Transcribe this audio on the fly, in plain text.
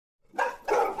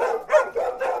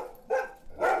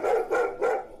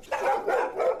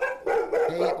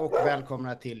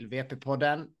välkomna till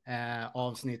VP-podden,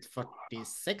 avsnitt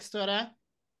 46 tror jag det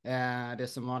är. Det är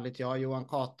som vanligt jag, Johan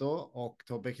Kato och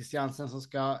Tobbe Christiansen som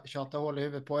ska tjata hål i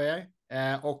huvudet på er.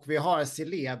 Och vi har en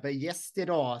celeber gäst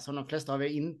idag som de flesta av er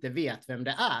inte vet vem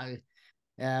det är.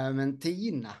 Men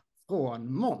Tina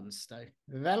från Monster.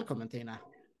 Välkommen Tina.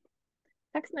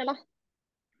 Tack snälla.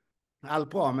 Allt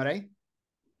bra med dig?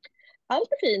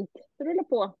 Allt är fint, det rullar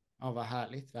på. Ja, vad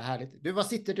härligt, vad härligt. Du, var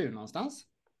sitter du någonstans?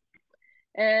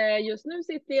 Just nu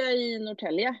sitter jag i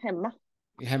Norrtälje, hemma.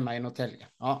 Hemma i Norrtälje.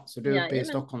 Ja, så du är uppe i Jajamän.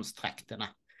 Stockholmstrakterna.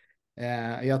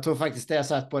 Jag tror faktiskt det är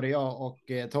så att både jag och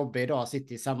Tobbe idag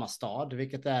sitter i samma stad,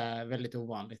 vilket är väldigt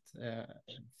ovanligt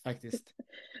faktiskt.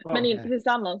 Men inte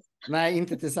tillsammans. Nej,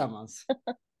 inte tillsammans.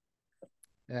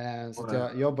 Så att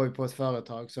jag jobbar ju på ett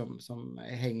företag som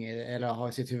hänger eller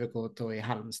har sitt huvudkontor i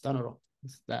Halmstad då.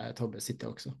 Där Tobbe sitter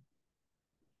också.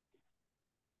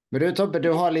 Men du Tobbe,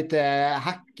 du har lite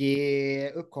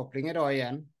hackig uppkoppling idag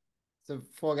igen. Så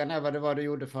frågan är vad det var du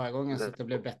gjorde förra gången så att det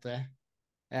blev bättre.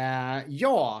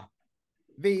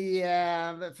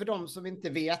 För de som inte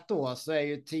vet då så är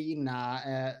ju Tina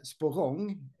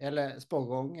Sporrong,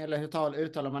 eller hur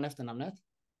uttalar man efternamnet?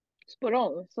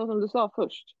 Sporrong, så som du sa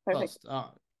först. Perfekt.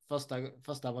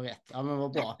 Första var rätt. Ja, men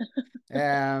vad bra.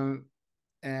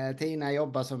 Tina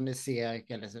jobbar som ni ser,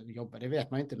 eller jobbar, det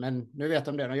vet man inte, men nu vet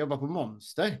de det. De jobbar på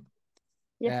Monster,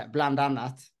 bland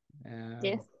annat.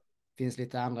 Yes. Finns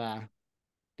lite andra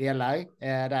delar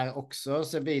där också.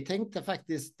 Så vi tänkte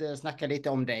faktiskt snacka lite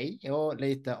om dig och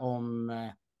lite om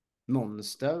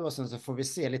Monster. Och sen så får vi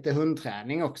se lite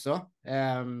hundträning också.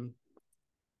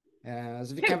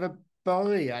 Så vi kan väl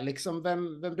börja liksom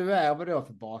vem du är och vad du har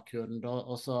för bakgrund.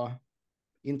 Och så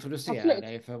introducera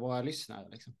dig för våra lyssnare.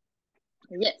 Liksom.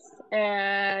 Yes.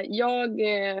 Jag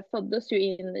föddes ju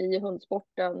in i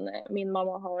hundsporten. Min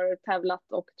mamma har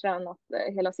tävlat och tränat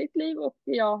hela sitt liv och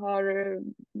jag har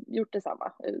gjort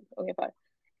detsamma ungefär.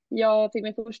 Jag fick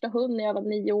min första hund när jag var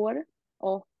 9 år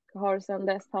och har sedan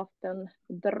dess haft en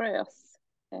drös.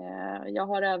 Jag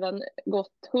har även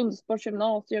gått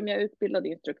hundsportgymnasium, jag är utbildad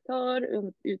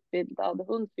instruktör, utbildad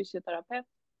hundfysioterapeut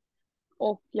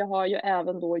och jag har ju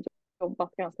även då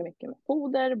jobbat ganska mycket med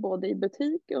foder, både i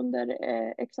butik under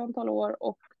x antal år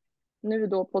och nu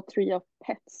då på Tree of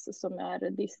Pets som är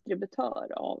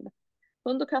distributör av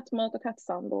hund- och kattmat och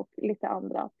kattsand och lite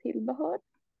andra tillbehör.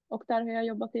 Och där har jag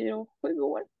jobbat i 7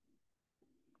 år.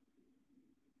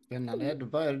 Spännande, då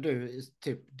började du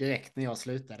typ direkt när jag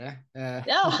slutade.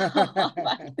 Ja,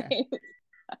 faktiskt.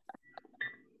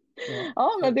 Ja,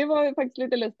 men det var ju faktiskt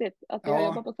lite lustigt att jag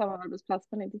jobbar på samma arbetsplats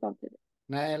men inte samtidigt.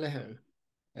 Nej, eller hur?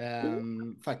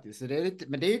 Faktiskt, så det är lite,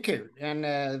 men det är ju kul. En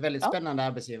väldigt spännande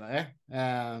arbetsgivare.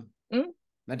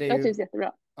 Men det är jag tycks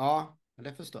jättebra. Ja,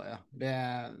 det förstår jag.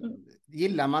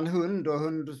 Gillar man hund och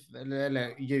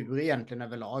eller djur egentligen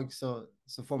överlag så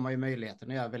får man ju möjligheten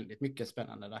att göra väldigt mycket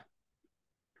spännande där.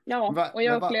 Ja, och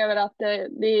jag upplever att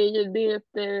det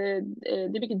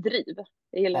är mycket driv.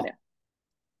 Jag gillar det.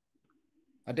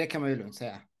 Ja, det kan man ju lugnt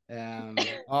säga.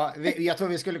 Jag tror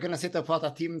vi skulle kunna sitta och prata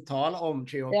timtal om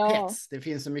Tree of Pets. Det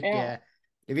finns så mycket,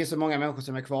 det finns så många människor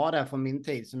som är kvar där från min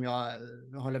tid som jag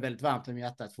håller väldigt varmt om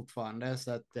hjärtat fortfarande.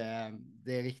 Så att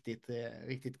det är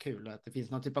riktigt kul att det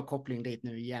finns någon typ av koppling dit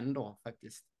nu igen då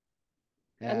faktiskt.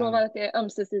 Jag lovar att det är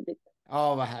ömsesidigt.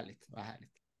 Ja, vad härligt, vad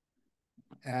härligt.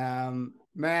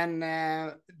 Men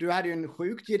du hade ju en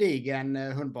sjukt gedigen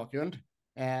hundbakgrund.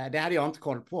 Det hade jag inte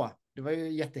koll på. Det var ju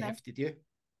jättehäftigt ju.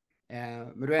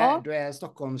 Men du är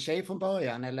Stockholmstjej från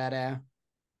början eller är det?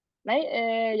 Nej,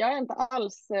 jag är inte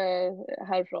alls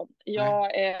härifrån.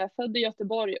 Jag är född i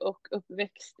Göteborg och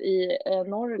uppväxt i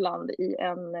Norrland i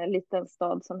en liten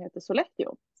stad som heter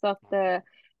Sollefteå. Så att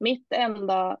mitt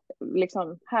enda,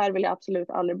 liksom, här vill jag absolut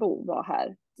aldrig bo, var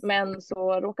här. Men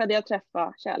så råkade jag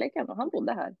träffa kärleken och han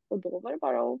bodde här. Och då var det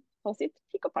bara att ta sitt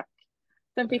pick och pack.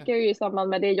 Sen fick jag ju i samband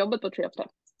med det jobbet på Tree of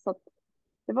Pets. Så att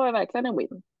det var ju verkligen en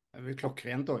win. Det var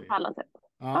klockrent då ju. Alla sätt.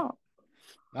 Ja,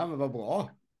 men vad bra.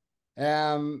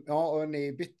 Och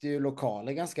ni bytte ju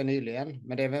lokaler ganska nyligen.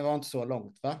 Men det var inte så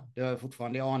långt va? Det var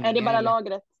fortfarande i Arninge. Nej, det är bara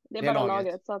lagret. Det är bara lagret.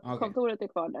 lagret. Så att kontoret är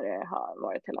kvar där det har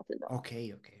varit hela tiden.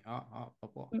 Okej. Ja,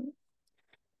 vad bra.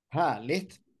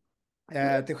 Härligt.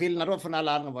 Till skillnad då från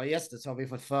alla andra våra gäster så har vi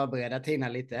fått förbereda Tina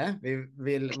lite. Vi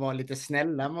vill vara lite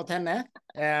snälla mot henne.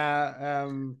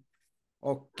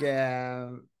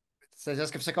 Så jag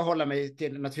ska försöka hålla mig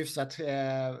till något hyfsat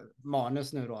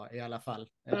manus nu då i alla fall.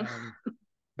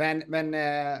 Men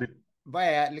vad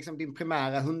är liksom din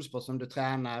primära hundsport som du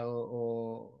tränar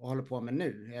och håller på med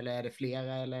nu? Eller är det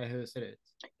flera eller hur ser det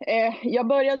ut? Jag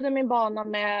började min bana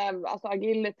med alltså,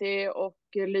 agility och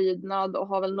lydnad och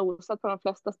har väl nosat på de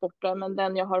flesta sporter, men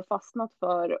den jag har fastnat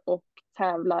för och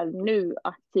tävlar nu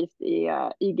aktivt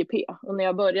är IGP. Och när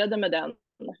jag började med den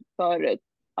för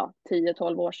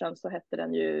 10-12 år sedan så hette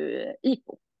den ju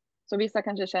IPO. Så vissa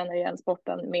kanske känner igen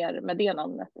sporten mer med det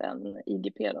namnet än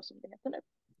IGP då, som det heter nu.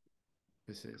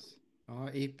 Precis.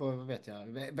 Ja, IPO vet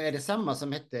jag. Är det samma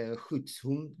som hette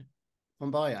skyddshund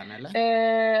från början, eller?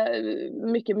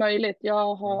 Mycket möjligt.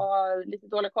 Jag har lite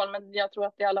dålig koll, men jag tror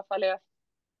att det i alla fall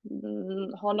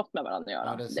har något med varandra att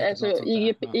Ja, det göra. är säkert något sånt där.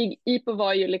 IGP, Ja. IPO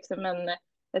var ju liksom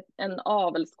en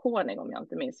avelskorning om jag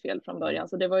inte minns fel från början.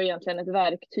 Så det var ju egentligen ett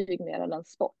verktyg mer än en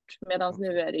sport. Medan Okay.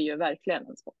 nu är det ju verkligen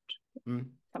en sport,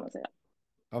 kan man säga.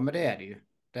 Ja, men det är det ju.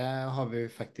 Där har vi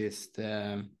faktiskt...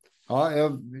 ja,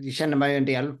 jag känner mig ju en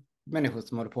del människor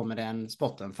som håller på med den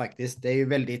sporten faktiskt. Det är ju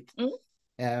väldigt...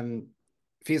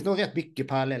 finns nog rätt mycket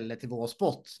paralleller till vår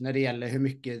sport när det gäller hur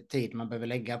mycket tid man behöver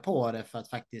lägga på det för att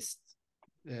faktiskt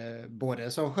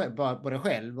både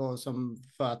själv och som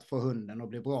för att få hunden att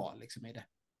bli bra liksom i det.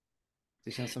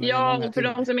 Det känns som det är många Och för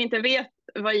de timmar. som inte vet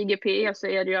vad IGP är så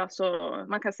är det ju alltså,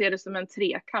 man kan se det som en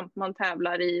trekamp. Man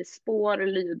tävlar i spår,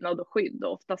 lydnad och skydd,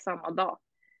 och ofta samma dag.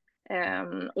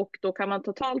 Och då kan man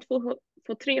totalt få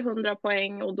 300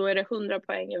 poäng och då är det 100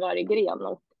 poäng i varje gren.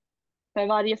 Och för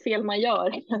varje fel man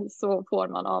gör så får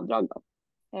man avdrag då.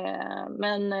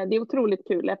 Men det är otroligt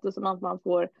kul eftersom att man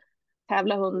får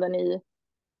tävla hunden i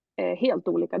helt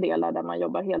olika delar där man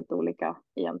jobbar helt olika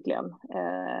egentligen.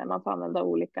 Man får använda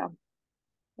olika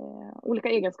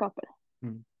egenskaper.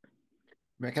 Mm.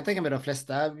 Men jag kan tänka mig att de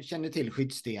flesta känner till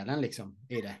skyddsdelen liksom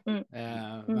i det.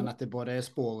 Men att det både är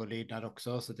spår och lydnad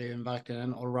också. Så det är verkligen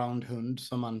en allround hund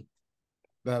som man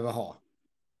behöver ha.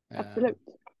 Absolut.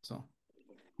 Så.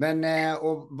 Men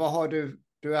och vad har du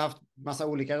har haft massa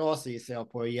olika raser gissar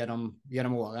jag på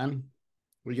genom åren.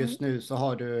 Och just nu så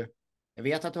har du, jag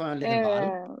vet att du har en liten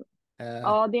valp.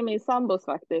 Ja, det är min sambos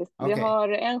faktiskt. Okay. Vi har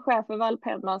en schäfervalp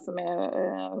hemma som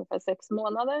är ungefär 6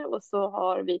 månader och så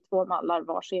har vi 2 mallar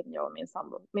varsin, jag och min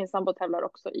sambo. Min sambo tävlar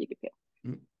också i IGP.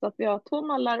 Så att vi har 2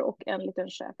 mallar och en liten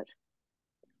schäfer.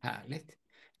 Härligt.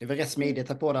 Det är väl rätt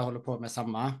smidigt att båda håller på med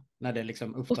samma när det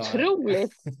liksom upptar...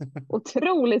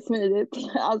 Otroligt smidigt.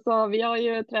 Alltså vi har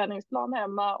ju träningsplan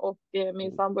hemma och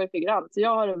min sambo är figurant. Så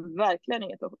jag har verkligen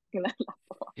inget att gnälla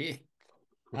på.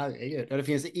 Herregud. Det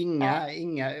finns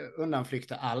inga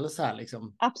undanflykter alls här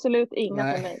liksom. Absolut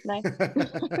inga för mig, nej.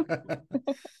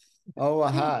 Vad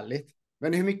härligt.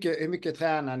 Men hur mycket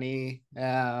tränar ni?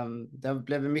 Det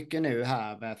blev mycket nu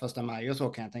här med 1 maj och så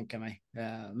kan jag tänka mig.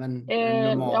 Men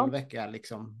en normal vecka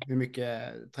liksom. Hur mycket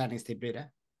träningstid blir det?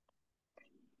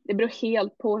 Det beror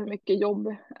helt på hur mycket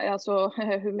jobb, alltså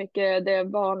hur mycket det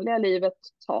vanliga livet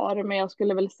tar. Men jag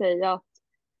skulle väl säga att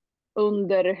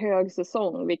under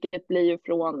högsäsong, vilket blir ju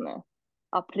från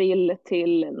april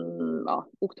till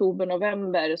oktober,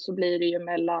 november, så blir det ju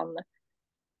mellan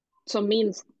som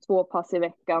minst 2 pass i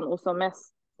veckan och som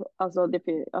mest,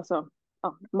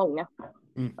 många.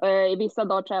 I vissa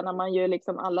dagar tränar man ju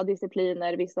liksom alla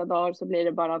discipliner, vissa dagar så blir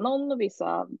det bara någon och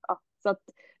vissa, så att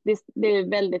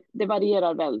det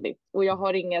varierar väldigt. Och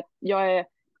jag är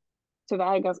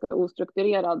tyvärr ganska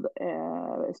ostrukturerad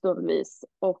stundvis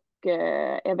och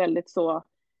är väldigt så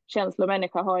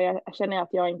känslomänniska. Känner jag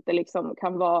att jag inte liksom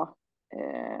kan vara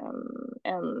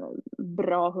en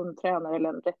bra hundtränare eller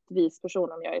en rättvis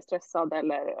person om jag är stressad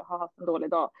eller har haft en dålig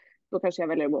dag, då kanske jag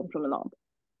väljer att gå en promenad.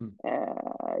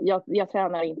 Jag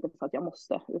tränar inte för att jag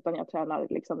måste, utan jag tränar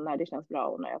liksom när det känns bra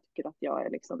och när jag tycker att jag är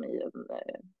liksom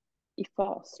i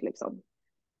fas liksom.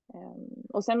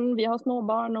 Och sen vi har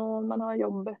småbarn och man har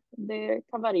jobb, det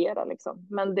kan variera liksom.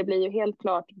 Men det blir ju helt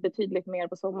klart betydligt mer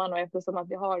på sommaren, och eftersom att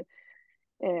vi har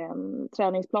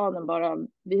träningsplanen bara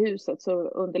vid huset så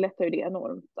underlättar ju det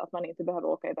enormt att man inte behöver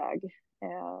åka iväg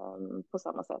på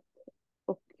samma sätt.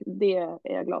 Och det är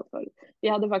jag glad för. Vi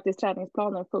hade faktiskt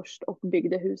träningsplanen först och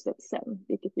byggde huset sen,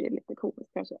 vilket är lite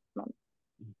komiskt kanske. Men...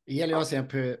 Det gäller ju att se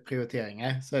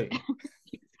prioriteringar, så är det.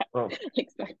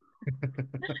 Exakt.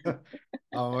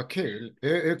 Ja, vad kul.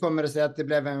 Hur kommer det sig att det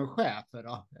blev en schäfer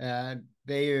då?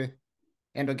 Det är ju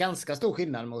ändå ganska stor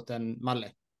skillnad mot en malle.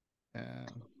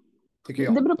 Tycker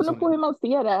jag. Det beror nog på hur man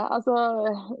ser det. Alltså,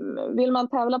 vill man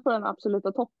tävla på den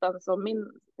absoluta toppen som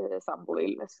min sambo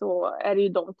vill, så är det ju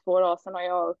de 2 raserna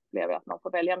jag upplever att man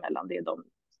får välja mellan. Det är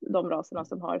de raserna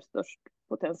som har störst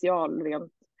potential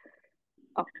rent.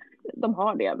 Ja, de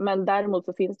har det. Men däremot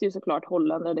så finns det ju såklart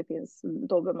holländare, det finns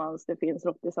dobermans, det finns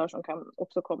rottisar som kan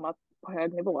också komma på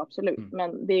hög nivå, absolut.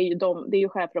 Men det är ju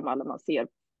schäfer och mallar man ser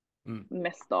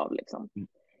mest av liksom.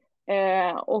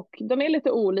 Och de är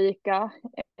lite olika.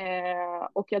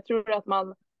 Och jag tror att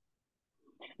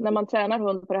när man tränar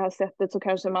hund på det här sättet så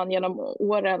kanske man genom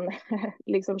åren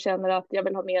liksom känner att jag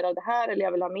vill ha mer av det här eller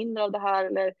jag vill ha mindre av det här.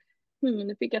 Eller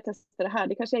nu fick jag testa det här,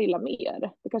 det kanske jag gillar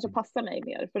mer. Det kanske passar mig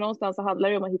mer. För någonstans så handlar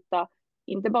det om att hitta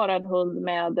inte bara en hund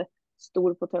med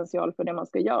stor potential för det man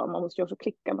ska göra. Man måste ju också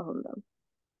klicka med hunden.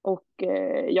 Och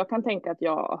jag kan tänka att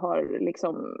jag har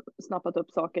liksom snappat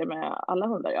upp saker med alla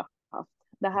hundar jag har haft.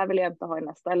 Det här vill jag inte ha i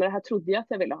nästa, eller det här trodde jag att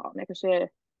jag ville ha, men jag kanske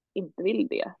inte vill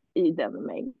det i den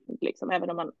mängd, liksom. Även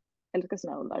om man älskar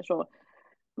sina hundar så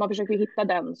man försöker hitta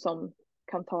den som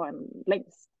kan ta en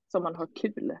längst, som man har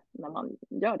kul när man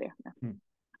gör det. Mm.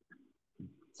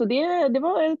 Så det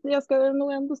var jag ska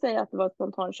nog ändå säga att det var ett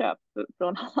spontant köp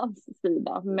från hans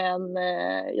sida. Men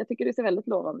jag tycker det ser väldigt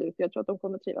lovande ut. Jag tror att de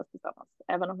kommer trivas tillsammans,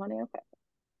 även om han är en chef.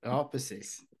 Ja,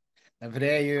 precis. För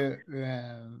det är ju,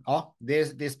 ja, det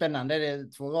är spännande. Det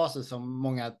är två raser som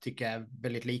många tycker är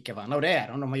väldigt lika varandra. Och det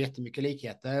är de har jättemycket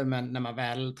likheter. Men när man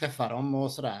väl träffar dem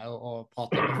och sådär och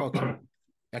pratar med folk,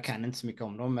 jag kan inte så mycket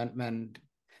om dem, men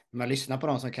när man lyssnar på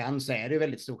dem som kan så är det ju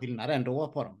väldigt stor skillnad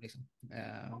ändå på dem. Liksom.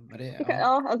 Men det, ja.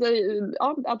 Ja, alltså,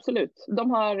 ja, absolut.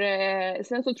 De har,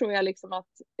 sen så tror jag liksom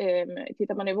att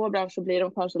tittar man i vår bransch så blir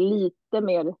de kanske lite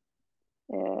mer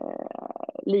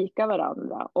lika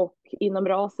varandra. Och inom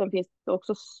rasen finns det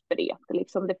också spret.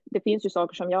 Liksom det finns ju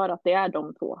saker som gör att det är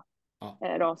de två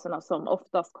raserna som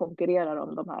oftast konkurrerar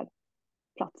om de här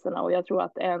platserna. Och jag tror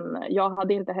att jag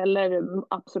hade inte heller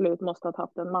absolut måste ha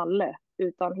haft en malle.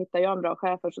 Utan hittar jag en bra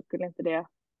chefer så skulle inte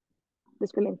det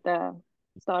skulle inte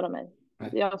störa mig.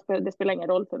 Det spelar ingen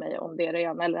roll för mig om det är det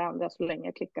ena eller det andra så länge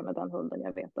jag klickar med den hunden.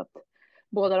 Jag vet att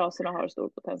båda raserna har stor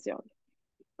potential.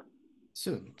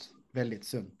 Sunt. Väldigt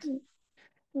sunt.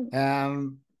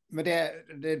 Mm. Men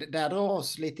det där drar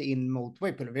oss lite in mot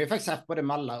Wakepool. Vi har faktiskt haft både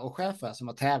mallar och chefer som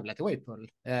har tävlat i Wakepool,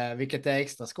 vilket är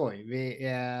extra skoj.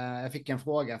 Jag fick en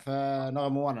fråga för några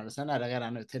månader sedan, är det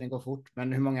redan nu, tiden går fort,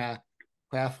 men hur många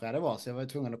chefer det var, så jag var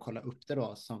tvungen att kolla upp det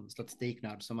då som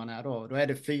statistiknörd som man är då. Då är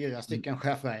det 4 stycken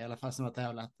chefer i alla fall som har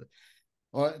tävlat.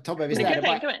 Och Tobbe, visst är det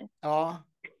bara... Mig. Ja,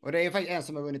 och det är faktiskt en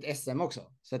som har vunnit SM också,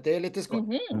 så det är lite skoj.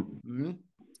 Mm.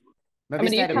 Men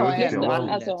visst är det bara en mall.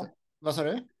 Alltså... Vad sa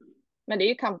du? Men det är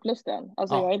ju kamplusten.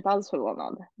 Alltså jag är inte alls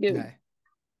förvånad. Gud.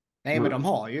 Nej, men de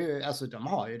har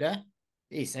ju det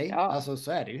i sig. Ja. Alltså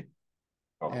så är det ju.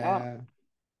 Ja.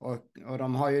 Och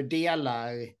de har ju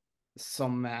delar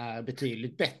som är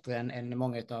betydligt bättre än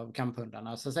många av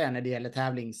kamphundarna. Så att säga när det gäller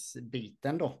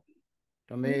tävlingsbiten då.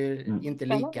 De är ju inte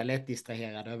lika lätt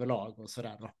distraherade överlag och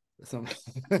sådär då.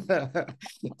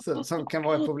 Som kan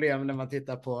vara ett problem när man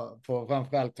tittar på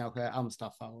framförallt kanske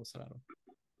amstaffar och sådär då.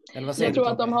 Jag tror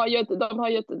att de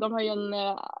har ju en,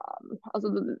 alltså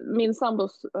min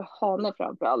sambos hane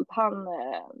framförallt, han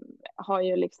har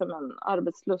ju liksom en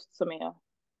arbetslust som är,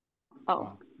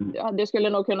 det skulle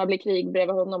nog kunna bli krig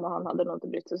bredvid honom och han hade nog inte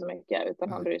brytt sig så mycket utan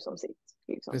han bryr sig om sitt.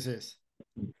 Liksom. Precis.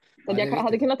 Så jag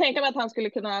hade kunnat tänka mig att han skulle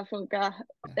kunna funka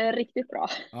riktigt bra.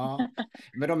 Ja,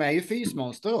 men de är ju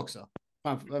fysmonster också.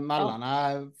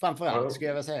 Mallarna framförallt skulle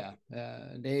jag vilja säga.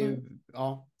 Det är ju,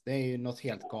 det är ju något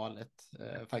helt galet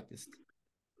faktiskt.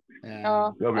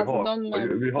 Ja, vi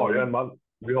har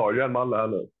ju en mall här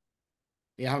nu.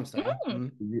 I Halmstad.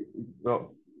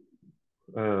 Ja.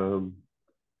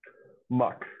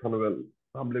 Max,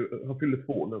 han fyller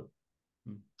 2 nu.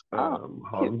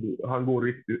 Han går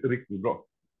riktigt bra.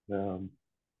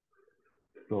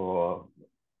 Så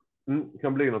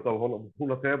kan bli något av honom. Hon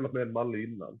har tävlat med en mall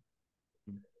innan.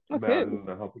 Men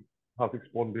han fick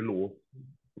spondylos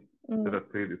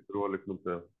rätt tidigt. Så det var liksom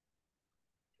inte...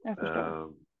 Jag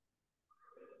förstår.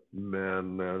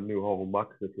 Men nu har hon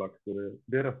maxiflax.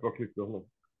 Det är rätt bra klipp för honom.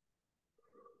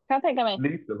 Kan jag tänka mig.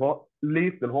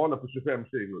 Liten hane på 25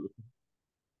 kilo.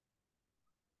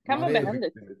 Kan vara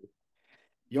behändigt.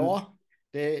 Ja,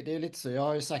 det är lite så. Jag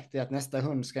har ju sagt det att nästa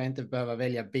hund ska inte behöva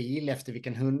välja bil efter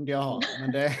vilken hund jag har.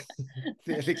 Men det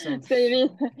är liksom...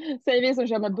 säger vi som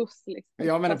kör med buss. Liksom.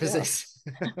 Ja, men precis.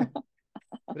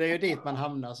 Det är ju dit man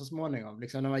hamnar så småningom.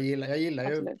 Liksom när jag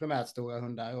gillar ju primärt stora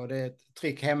hundar och det är ett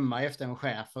tryck hemma efter en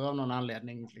chefer av någon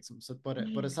anledning. Liksom. Så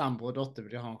både sambo och dotter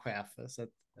vill ha en chefer. Så att,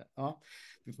 ja,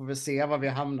 vi får väl se var vi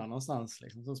hamnar någonstans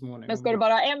liksom, så småningom. Men ska du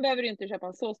bara en behöver du inte köpa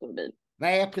en så stor bil.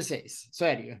 Nej, precis. Så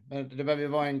är det ju. Det behöver ju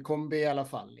vara en kombi i alla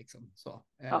fall. Liksom. Så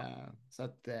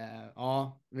att,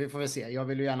 ja, vi får väl se. Jag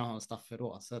vill ju gärna ha en Staffe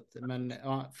då. Så att, men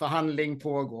ja, förhandling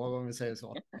pågår om vi säger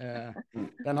så.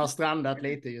 Den har strandat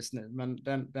lite just nu, men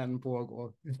den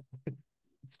pågår.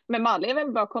 Men Malle är väl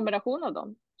en bra kombination av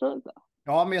dem? Tror du inte?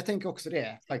 Ja, men jag tänker också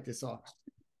det faktiskt så.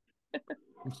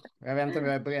 Jag vet inte om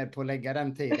jag är beredd på att lägga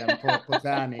den tiden på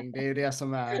träning. Det är ju det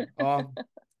som är, ja.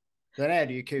 Sen är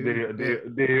det ju kul.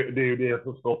 Det är ju det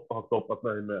som har stoppat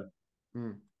mig med.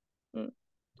 Mm.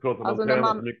 Trots att Alltså de tränar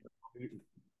så mycket.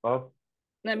 Ja.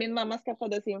 när min mamma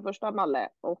skaffade sin första malle,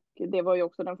 och det var ju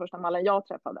också den första mallen jag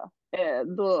träffade,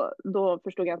 då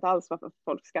förstod jag inte alls varför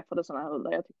folk skaffade sådana här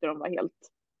hundar. Jag tyckte de var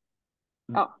helt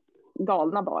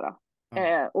galna bara.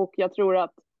 Och jag tror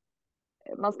att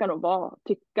man ska nog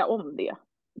tycka om det,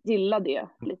 gilla det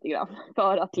lite grann,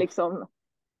 för att liksom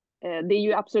det är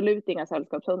ju absolut inga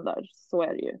sällskapshundar, så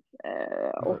är det ju.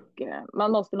 Och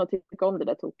man måste nog tycka om det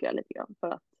där tokiga lite grann för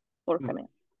att orka med.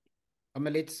 Ja,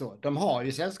 men lite så. De har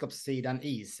ju sällskapssidan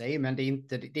i sig, men det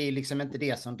är liksom inte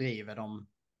det som driver dem.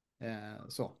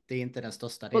 Så. Det är inte den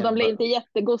största delen. Och de blir inte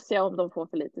jättegossiga om de får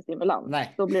för lite stimulans.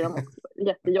 Nej. Då blir de också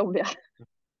jättejobbiga.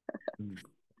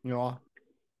 Ja.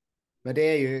 Men det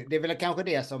är väl kanske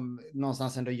det som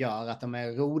någonstans ändå gör att de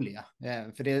är roliga.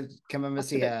 För det kan man väl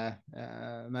se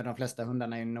med de flesta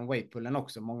hundarna inom weightpoolen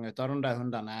också. Många av de där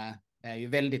hundarna är ju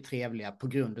väldigt trevliga på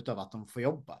grund av att de får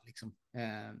jobba. Liksom.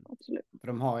 Absolut. För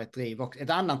de har ett driv och ett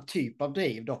annan typ av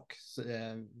driv dock.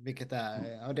 Vilket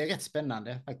är, och det är rätt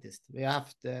spännande faktiskt. Vi har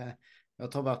haft,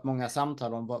 jag tror vi har haft många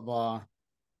samtal om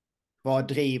vad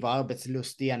driv och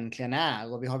arbetslust egentligen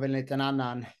är. Och vi har väl en liten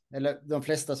annan, eller de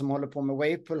flesta som håller på med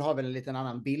weightpool har väl en liten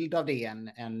annan bild av det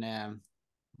än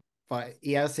vad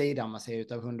er sida, man ser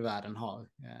ut av hundvärlden, har.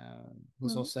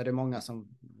 Hos oss är det många som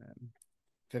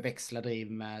förväxlar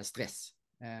driv med stress.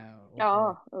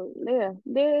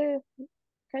 Det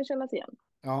kan kännas igen.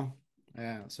 Ja,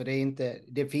 så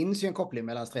det finns ju en koppling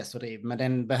mellan stress och driv, men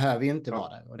den behöver ju inte vara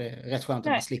där. Och det är rätt skönt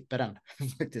att man slipper den.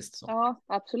 Faktiskt så. Ja,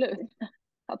 absolut.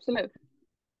 Absolut.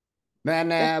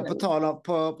 Men på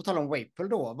tal om weightpool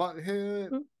då,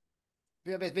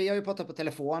 jag vet, vi har ju pratat på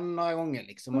telefon några gånger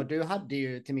liksom, och du hade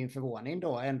ju till min förvåning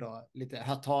då ändå lite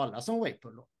hört talas om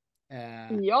weightpool då.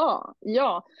 Ja.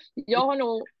 Jag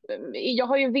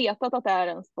har ju vetat att det är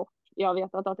en sport. Jag har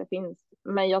vetat att det finns,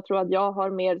 men jag tror att jag har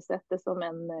mer sett det som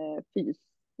en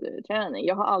fysträning.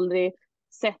 Jag har aldrig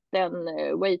sett en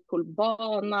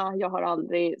weightpool-bana. Jag har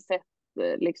aldrig sett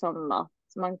liksom att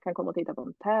man kan komma och titta på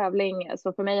en tävling.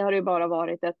 Så för mig har det bara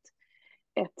varit ett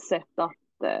sätt att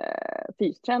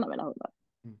fysträna mina hundar.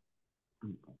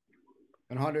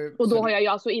 Men och då har jag ju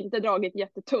alltså inte dragit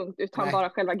jättetungt, utan bara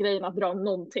själva grejen att dra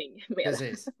någonting med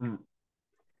Precis. Det.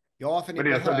 Ja, för ni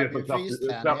behöver ju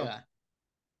fystränare.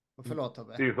 Förlåt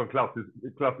Tobbe. Det är ju som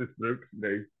klassisk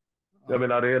bruksgrej. Jag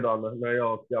menar redan när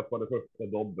jag skaffade första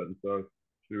dobben för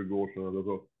 20 år sedan eller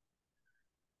så.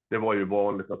 Det var ju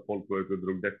vanligt att folk var ute och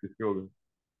drog däck i skogen.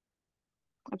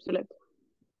 Absolut.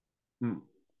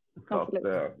 Absolut.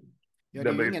 Det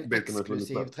är ju ingen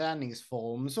exklusiv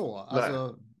träningsform så.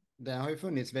 Alltså, det har ju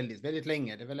funnits väldigt, väldigt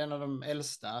länge. Det är väl en av de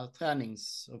äldsta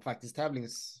och faktiskt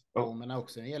tävlingsformerna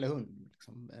också när det gäller hund.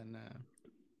 Liksom.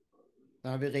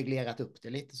 Där har vi reglerat upp det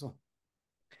lite så.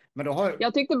 Men då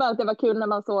Jag tyckte bara att det var kul när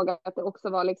man såg att det också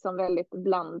var liksom väldigt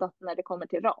blandat när det kommer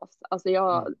till ras. Alltså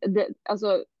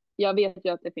jag vet ju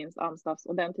att det finns amstaffs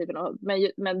och den typen av,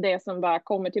 men det som bara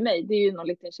kommer till mig, det är ju någon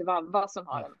liten chihuahua som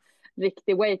har en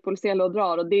riktig weightpool-sele och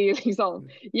drar, och det är ju liksom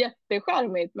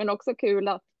jättecharmigt, men också kul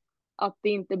att det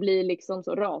inte blir liksom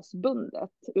så rasbundet,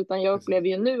 utan jag upplever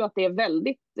ju nu att det är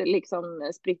väldigt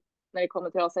liksom spritt när det kommer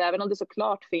till raser, även om det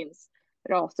såklart finns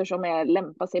raser som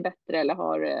lämpar sig bättre eller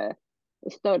har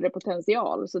större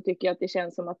potential, så tycker jag att det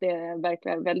känns som att det är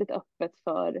verkligen väldigt öppet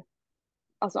för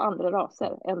alltså andra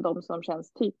raser än de som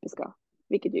känns typiska,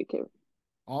 vilket är kul.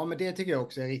 Ja, men det tycker jag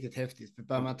också är riktigt häftigt. För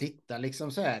börjar man titta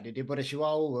liksom så är det är både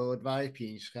chihuahua och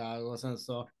dvärgpinschar och sen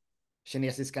så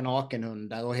kinesiska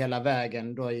nakenhundar och hela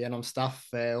vägen då genom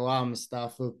staffe och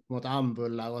amstaff upp mot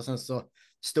ambullar och sen så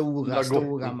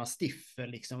stora mastiffer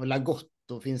liksom, och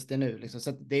lagotto finns det nu liksom.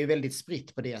 Så det är ju väldigt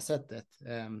spritt på det sättet.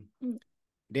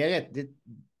 Det är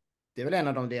det är väl en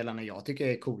av de delarna jag tycker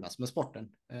är coolast med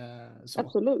sporten.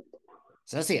 Absolut.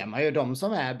 Sen ser man ju de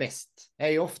som är bäst är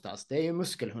ju oftast, det är ju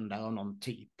muskelhundar av någon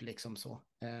typ liksom så.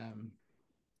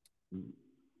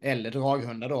 Eller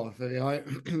draghundar då, för vi har ju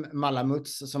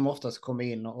Malamuts som oftast kommer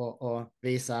in och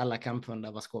visar alla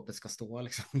kamphundar var skåpet ska stå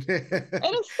liksom. Är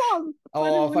det sant?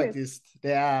 Ja, faktiskt.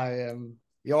 Det är,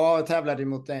 jag tävlade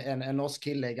mot en norsk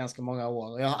kille i ganska många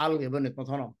år och jag har aldrig vunnit mot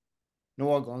honom.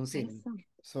 Någonsin.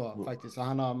 Så faktiskt, så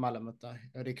han har Malamuttar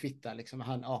och det kvittar liksom.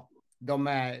 De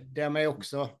är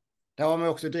också, där har man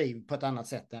också driv på ett annat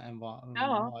sätt än vad man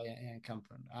har i en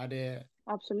kamphund. Ja,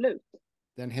 absolut.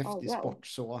 Det är en häftig sport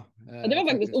så. Det var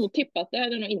faktiskt otippat, det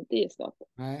hade jag nog inte gissat.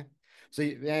 Nej. Så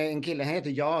en kille heter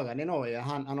Göran i Norge,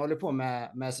 han håller på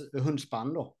med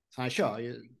hundspann då. Så han kör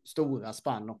ju stora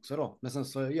spann också då. Men sen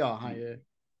så gör han ju,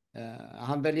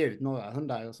 han väljer ut några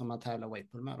hundar som han tävlar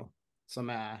weightpull med då. Som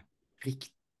är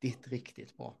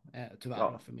riktigt bra.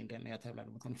 Tyvärr då för min del när jag tävlade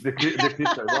mot honom.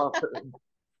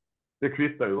 Det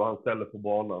kvittar ju vad han ställer på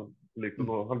banan. Liksom,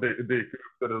 han dyker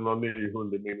upp, det någon ny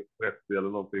hund i minus 30 eller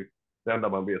någonting. Det enda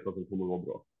man vet att det kommer att vara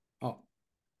bra. Ja.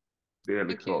 Det är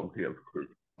liksom helt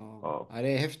sjukt. Ja,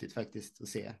 det är häftigt faktiskt att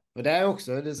se. Och det är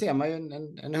också, det ser man ju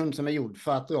en hund som är gjord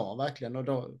för att dra verkligen. Och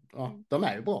då, de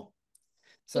är ju bra.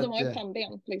 Så och de har ju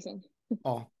pannben liksom.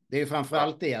 Ja, det är ju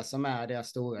framförallt det som är deras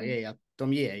stora grej. Att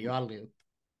de ger ju aldrig upp.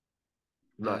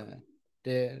 Nej.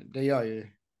 Det gör ju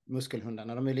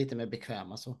muskelhundarna. De är lite mer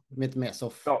bekväma så. De är inte mer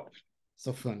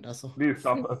soffhundar så. Det är ju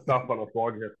staffarnas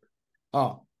svaghet.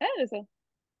 Ja. Är det så?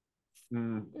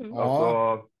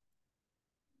 Alltså,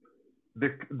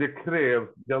 det krävs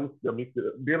ganska mycket.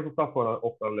 Dels att staffarna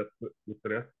ofta lätt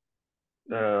stress.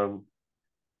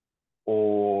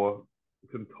 Och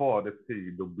sen tar det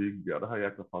tid att bygga det här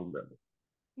jäkla pannbenet.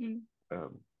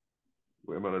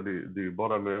 Och jag menar, det är ju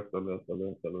bara nöta.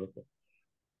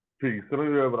 Fysen har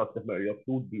ju överraskat mig. Jag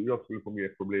trodde jag skulle få mer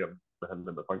problem med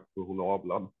henne med tanke på hon är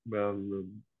avlad. Men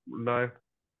nej,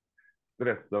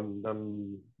 stressen,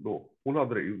 hon har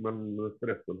driv, men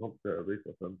stressen har inte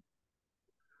visat den.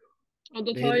 Och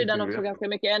då tar ju den också ganska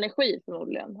mycket energi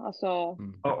förmodligen. Alltså,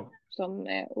 som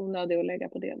är onödig att lägga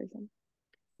på det liksom.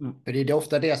 För det är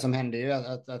ofta det som händer ju,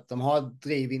 att de har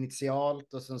driv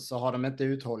initialt och sen så har de inte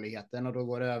uthålligheten och då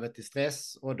går det över till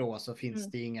stress och då så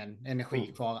finns det ingen energi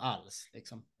kvar alls.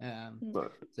 Liksom.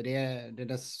 Så det är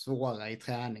det svåra i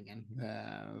träningen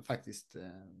faktiskt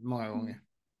många gånger.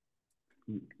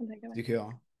 Tycker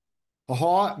jag.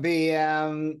 Jaha,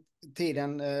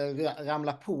 tiden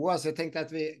ramlar på. Så jag tänkte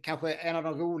att vi kanske en av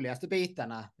de roligaste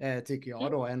bitarna tycker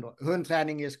jag då ändå.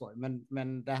 Hundträning är ju skoj,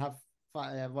 men det här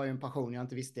var ju en passion jag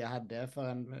inte visste jag hade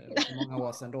för många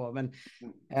år sedan då. Men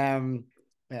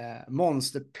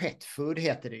Monster Pet Food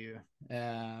heter det ju.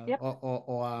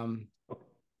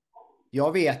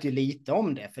 Jag vet ju lite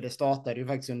om det, för det startade ju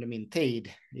faktiskt under min tid.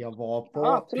 Jag var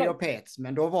på Pure Pets,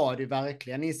 men då var det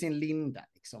verkligen i sin linda.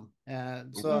 Liksom.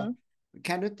 Så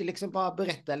kan du inte liksom bara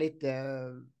berätta lite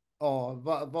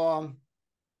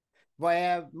vad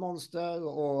är Monster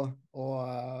och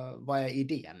vad är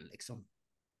idén liksom?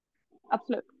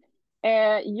 Absolut.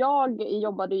 Jag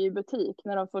jobbade i butik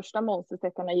när de första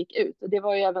monstersäckarna gick ut. Det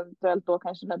var ju eventuellt då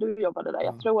kanske när du jobbade där.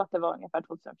 Jag tror att det var ungefär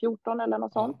 2014 eller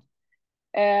något sånt.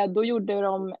 Då gjorde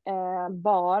de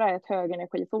bara ett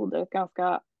högenergifoder, ett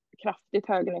ganska kraftigt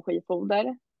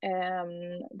högenergifoder.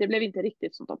 Det blev inte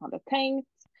riktigt som de hade tänkt.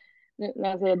 När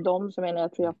jag säger de så menar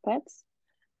jag Pure Pets.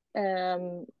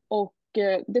 Och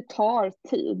det tar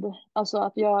tid. Alltså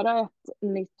att göra ett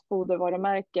nytt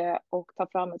fodervarumärke och ta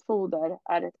fram ett foder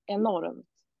är ett enormt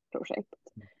projekt.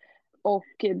 Och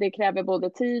det kräver både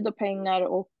tid och pengar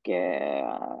och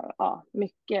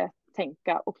mycket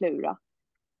tänka och klura.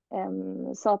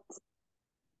 Så att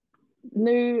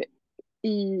nu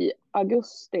i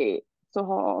augusti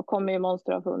så kommer ju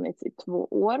Monster ha funnits i 2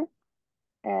 år.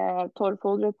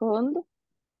 Torrfodret på hund.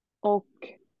 Och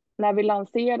när vi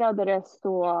lanserade det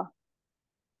så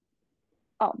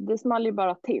det small ju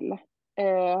bara till.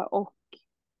 Och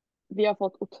vi har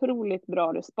fått otroligt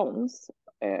bra respons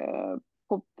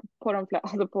på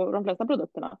de flesta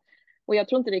produkterna. Och jag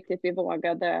tror inte riktigt vi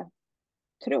vågade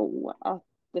tro att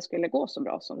det skulle gå så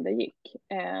bra som det gick.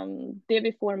 Det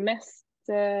vi får mest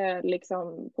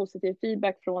liksom positiv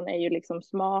feedback från är ju liksom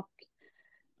smak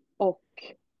och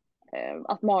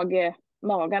att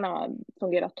magarna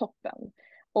fungerar toppen.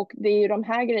 Och det är ju de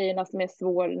här grejerna som är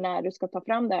svår när du ska ta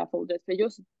fram det här fodret. För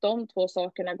just de 2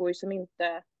 sakerna går ju som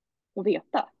inte att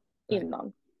veta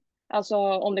innan. Alltså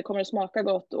om det kommer att smaka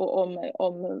gott och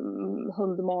om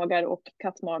hundmagar och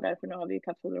kattmagar, för nu har vi ju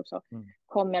kattfoder också,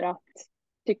 kommer att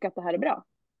tycka att det här är bra.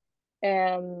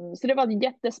 Så det var ett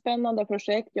jättespännande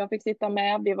projekt. Jag fick sitta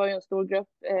med, vi var ju en stor grupp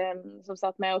som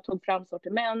satt med och tog fram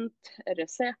sortiment,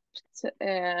 recept,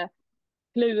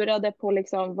 klurade på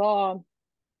liksom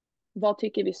vad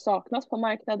tycker vi saknas på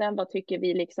marknaden, vad tycker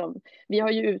vi liksom, vi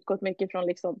har ju utgått mycket från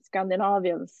liksom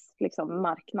Skandinaviens liksom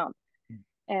marknad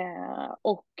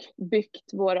och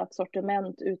byggt vårat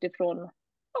sortiment utifrån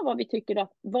vad vi tycker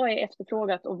att, vad är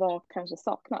efterfrågat och vad kanske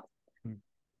saknas.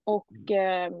 Och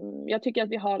jag tycker att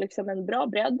vi har liksom en bra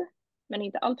bredd, men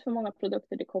inte allt för många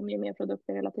produkter. Det kommer ju mer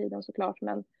produkter hela tiden såklart,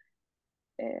 men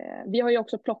vi har ju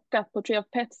också plockat, på Tree of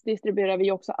Pets distribuerar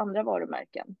vi också andra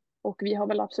varumärken. Och vi har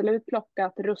väl absolut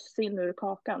plockat russin ur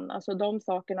kakan. Alltså de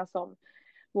sakerna som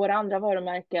våra andra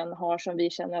varumärken har som vi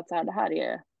känner att så här, det här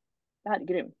är det här är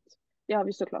grymt. Det har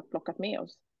vi såklart plockat med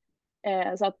oss.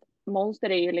 Så att Monster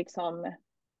är ju liksom,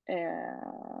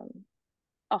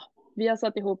 vi har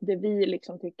satt ihop det vi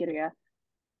liksom tycker är,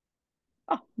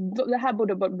 det här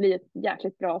borde bli ett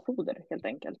jäkligt bra foder helt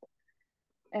enkelt.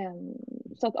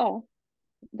 Så att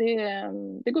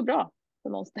det går bra för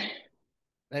Monster.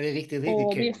 Det är riktigt, riktigt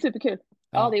Och kul. det är superkul.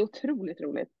 Ja, det är otroligt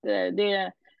roligt.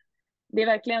 Det är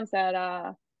verkligen så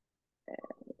här,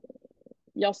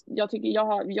 jag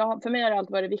tycker för mig har det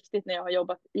alltid varit viktigt när jag har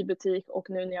jobbat i butik och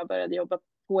nu när jag började jobba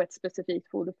på ett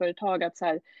specifikt foderföretag att så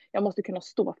här, jag måste kunna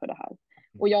stå för det här.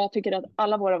 Och jag tycker att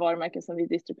alla våra varumärken som vi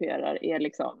distribuerar är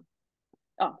liksom,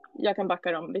 jag kan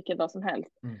backa dem vilken dag som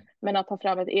helst. Men att ta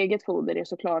fram ett eget foder är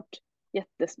såklart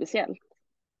jättespeciellt.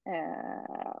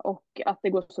 Och att det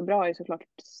går så bra är såklart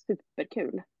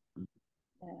superkul.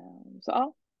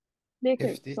 Så det är kul.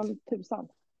 Häftigt. Som tusan.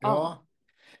 Ja.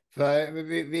 För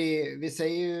vi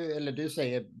säger ju, eller du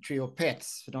säger Trio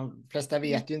Pets, för de flesta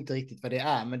vet ju inte riktigt vad det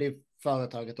är, men det är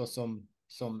företaget då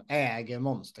som äger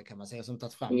Monster kan man säga, som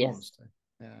tagit fram Monster.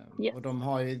 Yes. Och de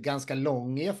har ju ganska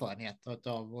lång erfarenhet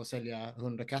av att sälja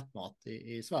hund- och kattmat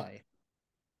i Sverige.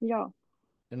 Ja.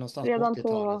 Det är någonstans Redan på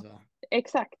 80-talet va?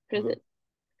 Exakt, precis.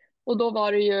 Och då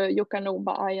var det ju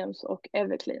Jukanoba, Iams och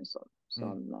Everclean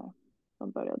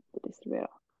som började distribuera.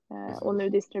 Och nu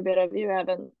distribuerar vi ju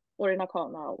även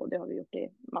Orinacana och det har vi gjort i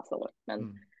massa år.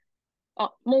 Men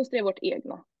Monster är vårt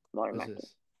egna varumärke.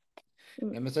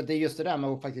 Ja, men så det är just det där med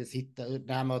att faktiskt hitta,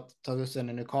 det här med att ta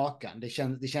russinen ur kakan.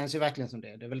 Det känns ju verkligen som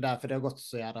det. Det är väl därför det har gått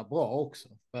så jävla bra också.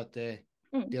 För att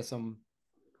det som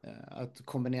att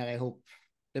kombinera ihop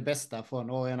det bästa från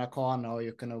Orinacana och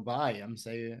Jukanoba Iams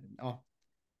är ju,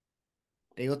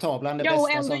 det är ju att ta bland det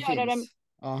bästa som finns.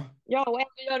 Och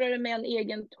ändå göra det med en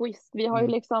egen twist. Vi har ju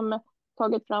liksom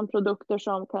tagit fram produkter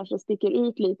som kanske sticker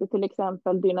ut lite, till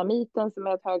exempel dynamiten som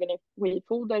är ett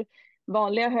högenergifoder.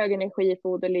 Vanliga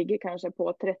högenergifoder ligger kanske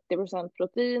på 30%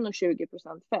 protein och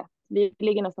 20% fett. Vi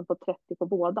ligger nästan på 30% på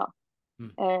båda.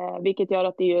 Vilket gör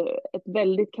att det är ett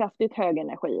väldigt kraftigt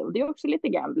högenergi. Och det är också lite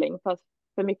gambling, fast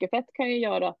för mycket fett kan ju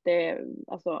göra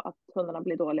att hundarna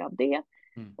blir dåliga av det.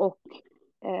 Och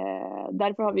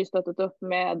därför har vi stöttat upp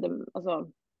med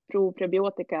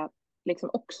probiotika liksom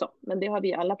också. Men det har vi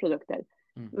i alla produkter.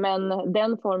 Men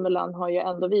den formulan har ju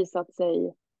ändå visat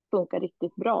sig funka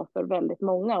riktigt bra för väldigt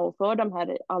många. Och för de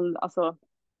här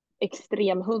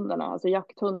extremhundarna, alltså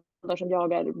jakthundar som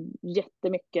jagar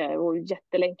jättemycket och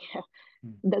jättelänge.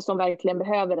 Som verkligen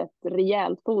behöver ett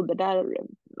rejält foder.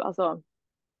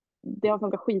 Det har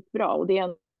funkat skitbra och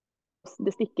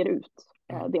det sticker ut,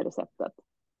 det receptet.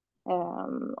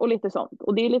 Och lite sånt.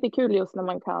 Och det är lite kul just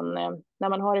när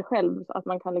man har det själv, att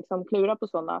man kan liksom klura på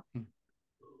sådana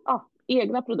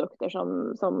egna produkter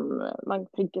som man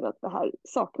tycker att det här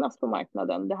saknas på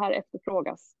marknaden. Det här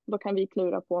efterfrågas. Då kan vi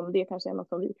klura på om det kanske är något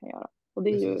som vi kan göra. Och det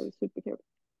är ju superkul.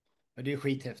 Och det är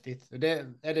skithäftigt.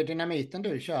 Är det dynamiten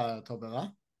du kör, Tobbe,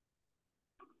 va?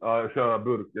 Ja, jag kör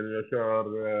burken. Jag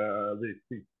kör vit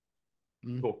fisk.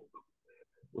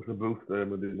 Och så boostar jag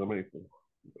med dynamiten.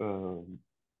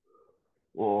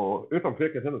 Och utan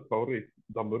tvekan hennes favorit,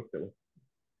 de burkarna.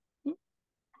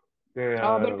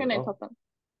 Burkarna är toppen.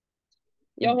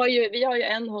 Vi har ju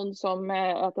en hund som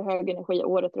äter hög energi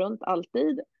året runt,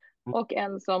 alltid. Och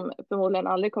en som förmodligen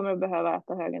aldrig kommer att behöva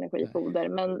äta hög energifoder.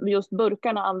 Men just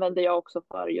burkarna använder jag också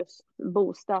för just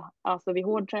boosta. Alltså vid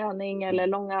hård träning eller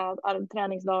långa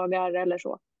träningsdagar eller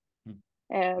så.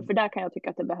 För där kan jag tycka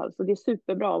att det behövs. Och det är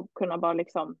superbra att kunna bara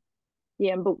liksom ge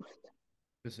en boost.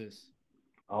 Precis.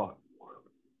 Ja.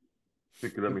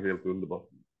 Tycker den är helt underbar.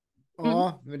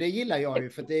 Ja, men det gillar jag ju.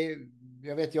 För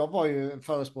jag var ju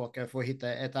förespråkare för att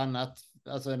hitta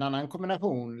en annan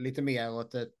kombination lite mer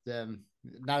åt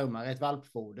närmare ett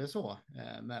valpfoder så.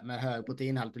 Med hög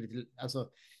proteinhalt och lite, alltså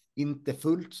inte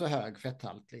fullt så hög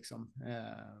fetthalt liksom.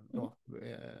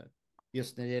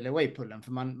 Just när det gäller waypullen.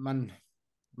 För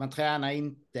man tränar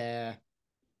inte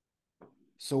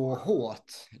så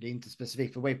hårt. Det är inte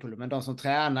specifikt för waypullen, men de som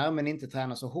tränar men inte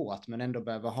tränar så hårt men ändå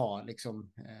behöver ha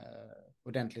liksom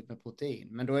ordentligt med protein.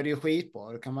 Men då är det ju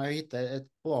skitbra. Då kan man ju hitta ett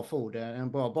bra foder,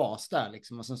 en bra bas där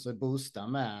liksom och sen så boosta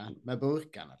med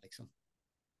burkarna liksom.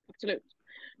 Absolut.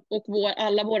 Och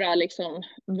alla våra liksom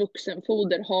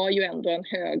vuxenfoder har ju ändå en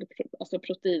hög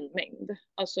proteinmängd.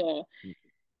 Alltså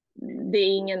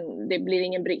det blir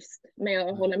ingen brist. Men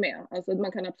jag håller med. Alltså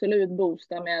man kan absolut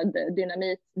boosta med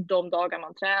dynamit de dagar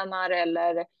man tränar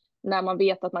eller när man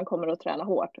vet att man kommer att träna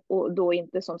hårt. Och då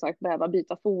inte som sagt behöva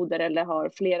byta foder eller ha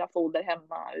flera foder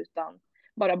hemma utan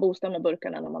bara boosta med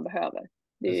burkarna när man behöver.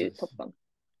 Det är ju toppen.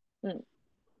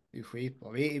 Det är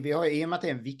skitbra. Vi har, i och med att det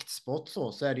är en viktsport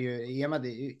så är det ju, i och med att det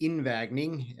är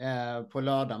invägning på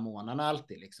lördagmorgnarna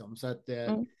alltid liksom. Så att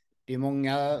det är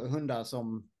många hundar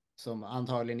som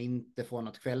antagligen inte får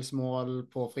något kvällsmål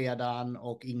på fredagen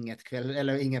och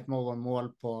inget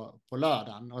morgonmål på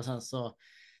lördagen. Och sen så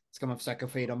ska man försöka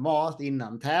få i dem mat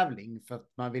innan tävling, för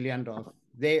att man vill ju ändå,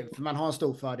 för man har en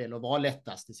stor fördel att vara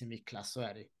lättast i sin viktklass, så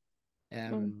är det.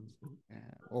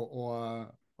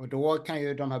 Och då kan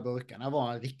ju de här burkarna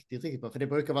vara riktigt, riktigt bra, för det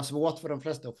brukar vara svårt för de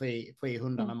flesta att få i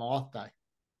hundarna mat där.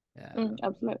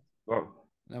 Absolut.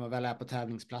 När man väl är på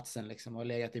tävlingsplatsen liksom, och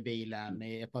legat i bilen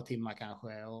i ett par timmar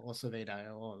kanske och så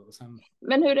vidare. Och sen...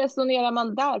 Men hur resonerar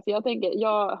man där? För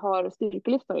jag har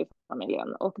styrkelyftare i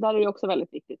familjen och där är det också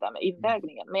väldigt viktigt där med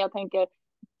invägningen. Men jag tänker,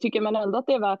 tycker man ändå att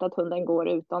det är värt att hunden går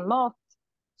utan mat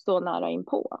så nära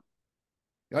inpå?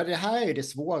 Ja, det här är ju det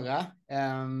svåra.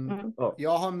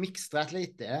 Jag har mixtrat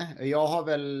lite.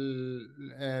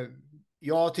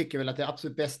 Jag tycker väl att det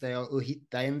absolut bästa är att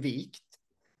hitta en vikt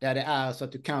där det är så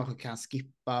att du kanske kan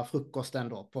skippa frukosten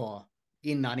då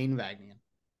innan invägningen.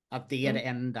 Att det är det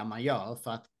enda man gör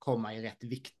för att komma i rätt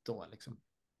vikt då liksom.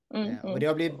 Och det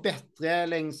har blivit bättre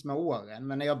längs med åren.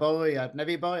 Men när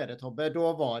vi började Tobbe,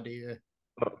 då var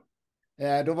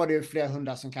det ju flera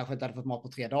hundar som kanske inte hade fått mat på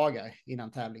 3 dagar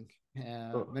innan tävling.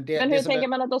 Men hur tänker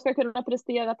man att de ska kunna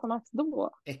prestera på max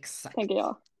då? Exakt. Tänker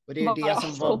jag. Och det är det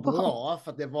som var bra,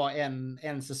 för att det var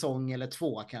en säsong eller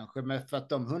 2 kanske. Men för att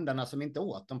de hundarna som inte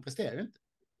åt, de presterar ju inte.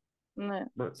 Nej.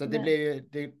 Så det blir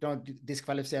ju, de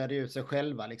diskvalificerade ut sig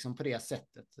själva liksom på det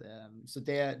sättet. Så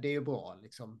det är ju bra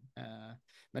liksom.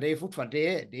 Men det är ju fortfarande,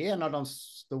 det är en av de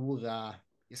stora,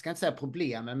 jag ska inte säga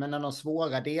problemen, men en av de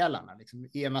svåra delarna liksom,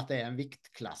 i och med att det är en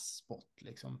viktklasssport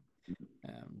liksom.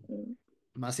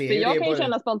 Man ser för jag kan ju både...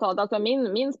 känna spontant, alltså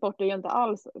min sport är ju inte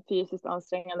alls fysiskt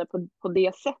ansträngande på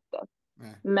det sättet.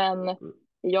 Nej. Men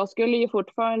jag skulle ju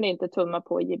fortfarande inte tumma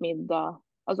på att ge middag,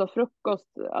 alltså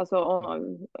frukost, alltså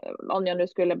om jag nu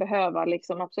skulle behöva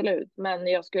liksom, absolut. Men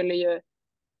jag skulle ju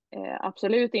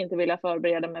absolut inte vilja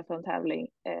förbereda mig för en tävling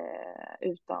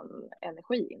utan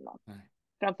energi innan. Nej.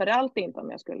 Framförallt inte om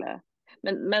jag skulle,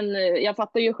 men jag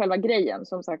fattar ju själva grejen,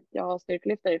 som sagt, jag har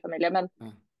styrkelyftare i familjen, men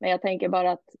jag tänker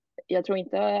bara att jag tror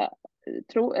inte,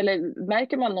 eller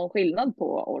märker man någon skillnad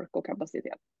på ork och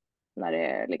kapacitet när det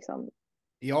är liksom?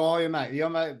 Jag har ju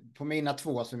märkt, på mina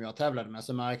 2 som jag tävlade med,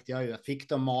 så märkte jag ju att fick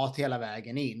de mat hela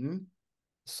vägen in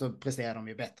så presterar de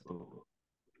ju bättre.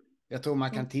 Jag tror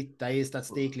man kan titta i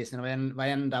statistiklistan,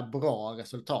 varenda bra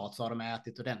resultat så har de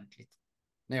ätit ordentligt.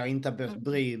 När jag inte har behövt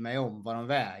bry mig om vad de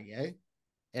väger,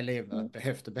 eller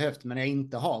behövt, men när jag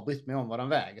inte har brytt mig om vad de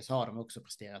väger, så har de också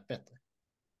presterat bättre.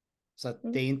 Så att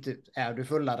det är inte, är du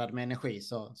fulladdad med energi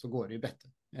så går det ju bättre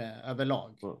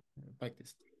överlag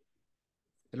faktiskt.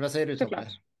 Eller vad säger du, Tobbe?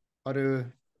 Har du...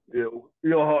 Jo,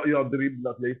 jag har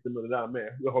dribblat lite med det där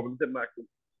med. Jag har väl inte märkt en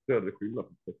större skillnad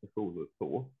på prestationer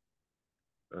så.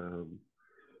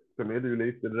 Sen är det ju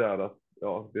lite det där att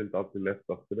det är inte alltid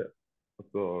lättast för det.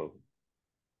 Alltså,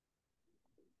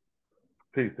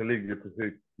 titeln ligger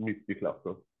precis mitt i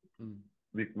klassen.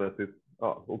 Viktmässigt,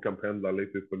 hon kan pendla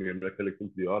lite upp och ner, men jag kan liksom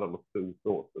inte göra något stort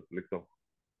åt det liksom.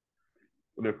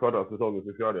 Och nu förra säsongen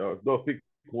så körde jag, då fick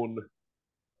hon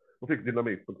fick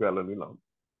dynamit på kvällen innan.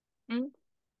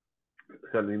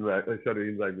 Körde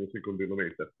invägning och fick hon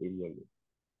dynamit efter invägning.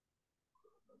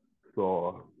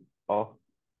 Så,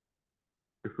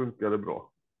 det funkade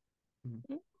bra.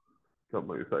 Kan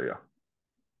man ju säga.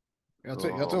 Jag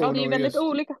tror det är väldigt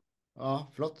olika.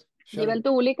 Ja, förlåt. Det är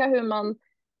väldigt olika hur man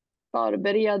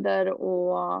förbereder,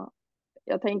 och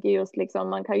jag tänker just liksom,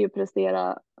 man kan ju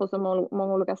prestera på så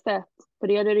många olika sätt. För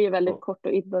det är det ju väldigt kort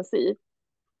och intensivt.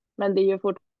 Men det är ju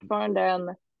fortfarande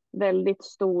en väldigt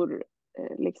stor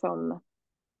liksom,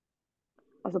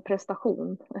 alltså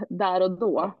prestation där och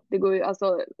då. Det går ju,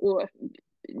 alltså, och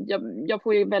jag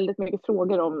får ju väldigt mycket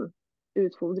frågor om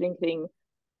utfodring kring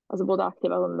alltså både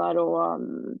aktiva hundar och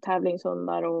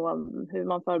tävlingshundar, och hur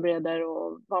man förbereder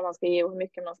och vad man ska ge och hur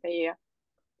mycket man ska ge.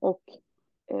 Och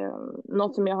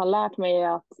något som jag har lärt mig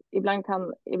är att ibland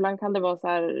kan det vara så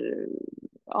här,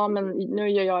 men nu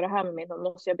gör jag det här med min hund,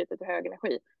 måste jag byta till hög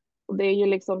energi. Och det är ju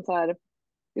liksom så här,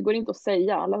 det går inte att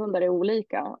säga, alla hundar är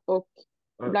olika. Och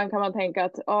ibland kan man tänka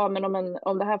att men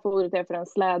om det här fodret är för en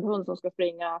slädhund som ska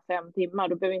springa 5 timmar,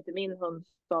 då behöver inte min hund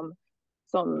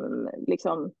som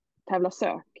liksom tävlar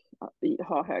sök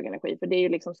ha hög energi, för det är ju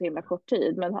liksom så himla kort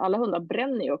tid. Men alla hundar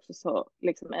bränner ju också så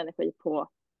liksom energi på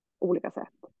olika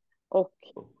sätt. Och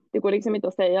det går liksom inte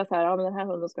att säga så här, men den här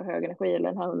hunden ska ha hög energi eller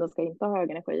den här hunden ska inte ha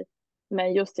hög energi.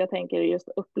 Men jag tänker just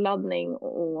uppladdning,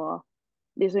 och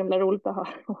det är så himla roligt att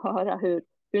höra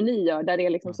hur ni gör, där det är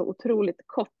liksom så otroligt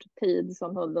kort tid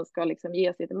som hunden ska liksom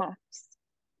ge sitt max.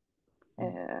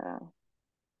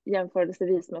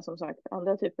 Jämförelsevis med som sagt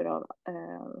andra typer av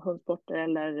hundsporter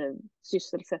eller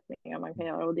sysselsättningar man kan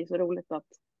göra, och det är så roligt att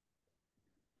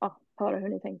höra hur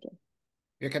ni tänker.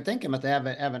 Jag kan tänka mig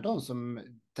att även de som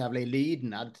tävlar i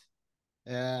lydnad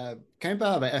kan ju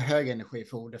behöva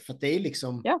högenergifoder, för att det är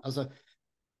liksom, alltså,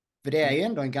 för det är ju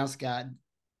ändå en ganska,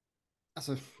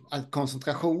 alltså,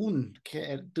 koncentration,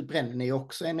 det bränner ju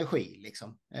också energi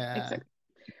liksom. Exakt.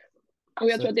 Och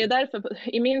jag tror att det är därför,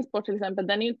 i min sport till exempel,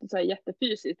 den är ju inte så här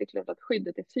jättefysiskt, det är klart att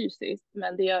skyddet är fysiskt,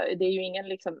 men det är ju ingen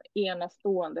liksom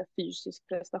enastående fysisk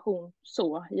prestation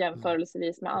så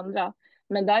jämförelsevis med andra.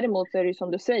 Men däremot är det ju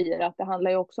som du säger, att det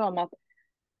handlar ju också om att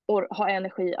ha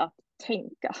energi att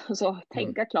tänka, så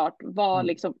tänka klart, vara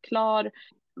liksom klar,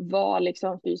 vara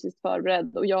liksom fysiskt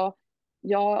förberedd. Och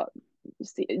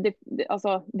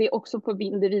alltså, det är också på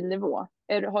individnivå.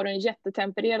 Har du en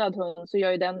jättetempererad hund så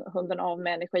gör ju den hunden av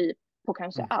med energi på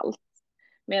kanske allt.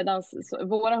 Medan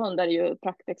våra hundar är ju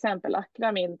praktexempel.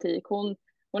 Akra, min tik, hon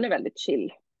är väldigt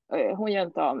chill. Hon gör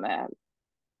inte av med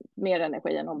mer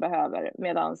energi än hon behöver.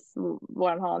 Medan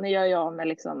våran hane gör ju av med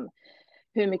liksom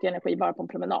hur mycket energi bara på en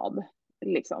promenad.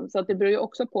 Liksom. Så att det beror ju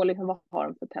också på liksom, vad har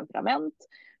de för temperament.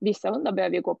 Vissa hundar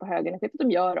behöver ju gå på hög energi för att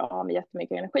de gör av med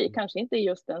jättemycket energi. Kanske inte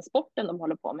just den sporten de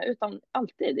håller på med, utan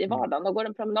alltid i vardagen. De går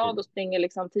en promenad och springer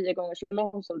liksom 10 gånger så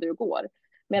långt som du går.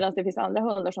 Medan det finns andra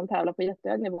hundar som tävlar på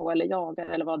jättehög nivå eller jagar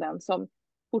eller vad den, som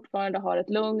fortfarande har ett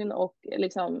lugn och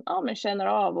liksom, men känner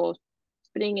av och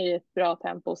springer i ett bra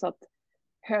tempo, så att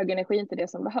hög energi är inte det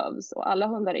som behövs. Och alla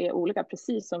hundar är olika,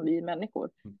 precis som vi människor.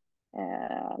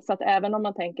 Så att även om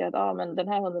man tänker att men den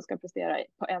här hunden ska prestera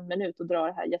på 1 minut och dra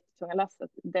det här jättetunga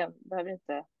lasset, den behöver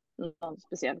inte någon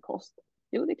speciell kost.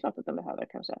 Jo, det är klart att den behöver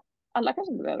kanske. Alla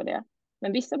kanske inte behöver det,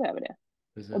 men vissa behöver det.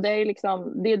 Precis. Och det är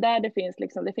liksom, det är där det finns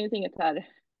liksom, det finns inget här,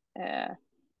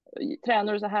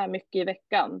 tränar du så här mycket i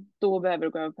veckan, då behöver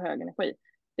du gå över på hög energi.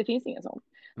 Det finns ingen sån.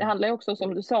 Det handlar ju också,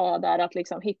 som du sa där, att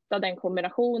liksom hitta den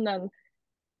kombinationen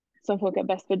som funkar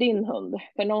bäst för din hund.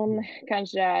 För någon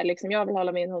kanske är liksom, jag vill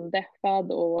hålla min hund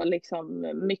deffad och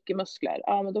liksom mycket muskler.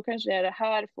 Ja, men då kanske det är det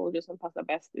här fodret som passar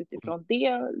bäst utifrån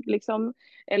det liksom.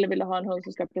 Eller vill du ha en hund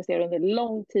som ska prestera under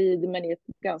lång tid men i ett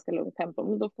ganska lugnt tempo,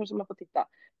 men då kanske man får titta.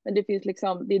 Men det finns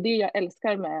liksom, det är det jag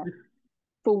älskar med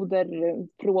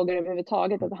foderfrågor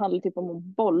överhuvudtaget, att det handlar typ om att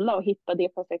bolla och hitta det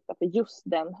perfekta för just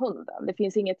den hunden. Det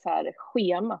finns inget så här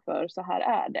schema för så här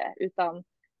är det, utan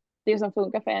det som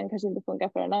funkar för en kanske inte funkar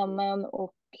för en annan,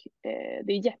 och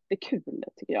det är jättekul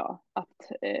tycker jag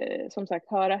att som sagt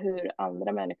höra hur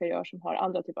andra människor gör som har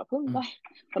andra typer av hundar,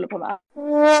 håller på med.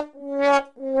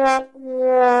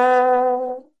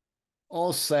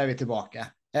 Och så är vi tillbaka.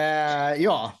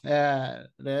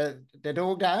 Det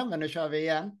dog där, men nu kör vi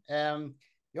igen.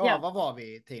 Vad var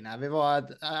vi, Tina? Vi var att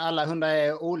alla hundar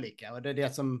är olika, och det är det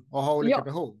som, och har olika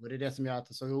behov, och det är det som gör att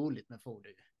det är så roligt med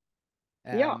foder.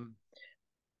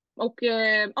 Och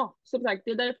som sagt,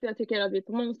 det är därför jag tycker att vi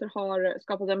på Monster har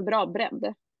skapat en bra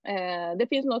bredd. Det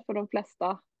finns något för de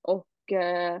flesta, och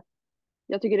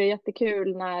jag tycker det är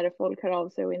jättekul när folk hör av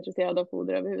sig och är intresserade av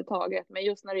foder överhuvudtaget. Men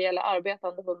just när det gäller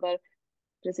arbetande hundar,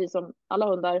 precis som alla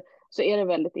hundar, så är det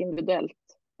väldigt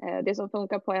individuellt. Det som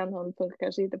funkar på en hund funkar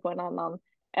kanske inte på en annan,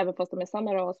 även fast de är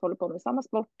samma ras, håller på med samma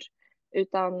sport.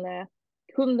 Utan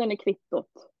hunden är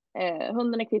kvittot.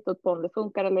 Hunden är kvittot på om det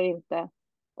funkar eller inte.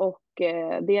 Och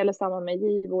det gäller samma med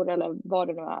givor eller vad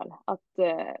det nu är. Att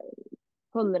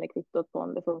hunden är kvittot på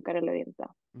om det funkar eller inte.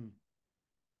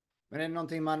 Men är det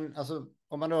någonting man, alltså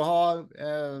om man då har,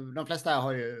 de flesta här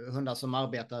har ju hundar som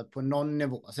arbetar på någon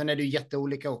nivå. Sen är det ju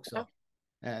jätteolika också.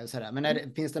 Sådär.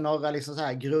 Men finns det några liksom så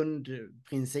här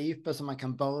grundprinciper som man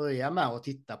kan börja med och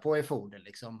titta på i foder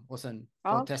liksom, och sen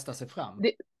få testa sig fram?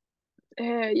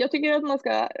 Jag tycker att man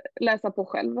ska läsa på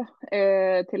själv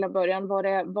till en början vad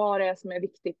det är som är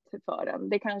viktigt för en.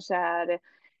 Det kanske är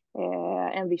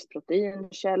en viss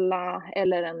proteinkälla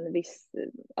eller en viss,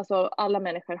 alltså alla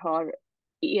människor har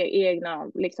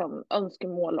egna liksom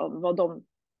önskemål om vad de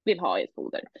vill ha i ett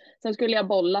foder. Sen skulle jag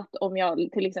bollat, om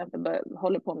jag till exempel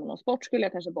håller på med någon sport, skulle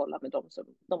jag kanske bolla med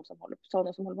de som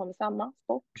håller på med samma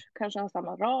sport, kanske har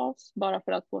samma ras, bara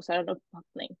för att få så här en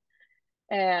uppfattning.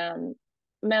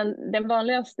 Men det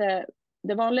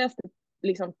vanligaste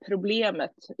liksom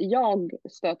problemet jag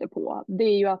stöter på, det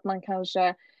är ju att man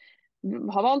kanske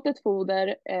har valt ett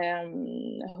foder,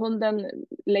 hunden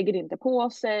lägger inte på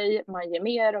sig, man ger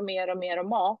mer och mer och mer och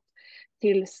mat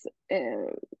tills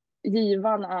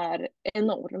givan är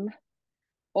enorm.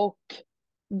 Och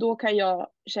då kan jag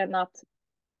känna att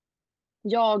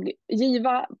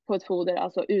giva på ett foder,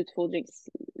 alltså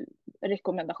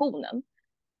rekommendationen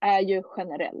är ju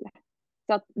generell.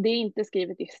 Så att det är inte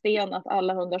skrivet i sten att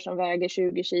alla hundar som väger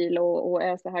 20 kilo och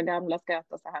är så här gamla ska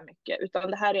äta så här mycket,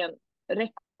 utan det här är en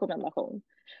rekommendation.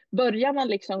 Börjar man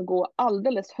liksom gå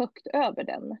alldeles högt över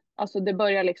den, alltså det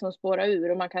börjar liksom spåra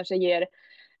ur och man kanske ger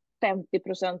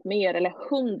 50% mer eller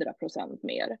 100%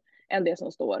 mer än det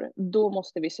som står, då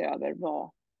måste vi se över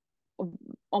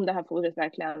om det här fodret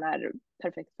verkligen är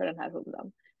perfekt för den här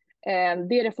hunden.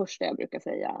 Det är det första jag brukar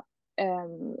säga.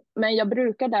 Men jag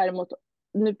brukar däremot,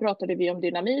 nu pratade vi om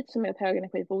dynamit som är ett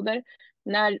högenergifoder.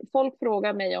 När folk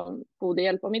frågar mig om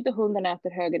foderhjälp, om inte hunden äter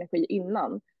högenergi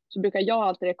innan, så brukar jag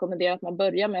alltid rekommendera att man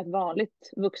börjar med ett vanligt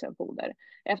vuxenfoder.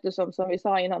 Eftersom, som vi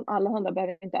sa innan, alla hundar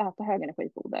behöver inte äta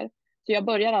högenergifoder. Så jag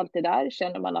börjar alltid där.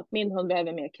 Känner man att min hund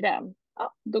behöver mer kräm,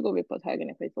 ja, då går vi på ett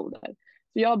högenergifoder.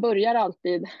 Så jag börjar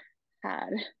alltid här.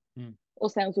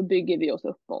 Och sen så bygger vi oss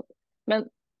uppåt. Men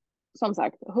som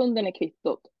sagt, hunden är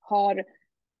kvittot. Har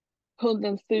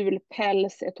hunden ful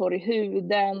päls, är torr i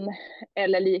huden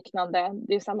eller liknande,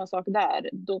 det är samma sak där.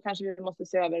 Då kanske vi måste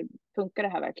se över, funkar det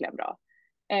här verkligen bra?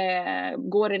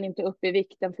 Går den inte upp i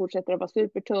vikt, den fortsätter att vara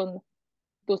supertunn,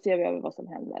 då ser vi över vad som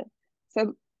händer.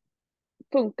 Sen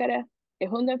funkar det, är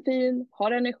hunden fin,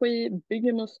 har energi,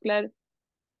 bygger muskler,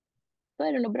 då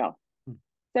är det nog bra.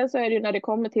 Sen så är det ju när det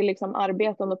kommer till liksom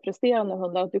arbetande och presterande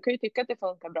hundar, att du kan ju tycka att det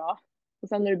funkar bra. Och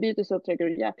sen när du byter så upptäcker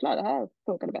du, jäklar, det här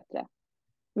funkar det bättre.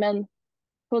 Men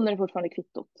hunden är fortfarande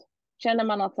kvittot. Känner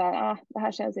man att så här, det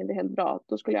här känns inte helt bra,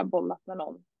 då skulle jag bollat med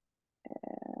någon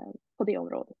på det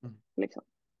området. Liksom.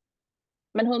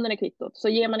 Men hunden är kvittot. Så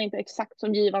ger man inte exakt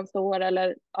som givan står,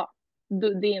 eller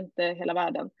det är inte hela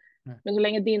världen. Men så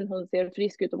länge din hund ser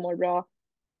frisk ut och mår bra,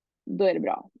 då är det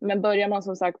bra. Men börjar man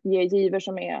som sagt ge giver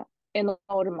som är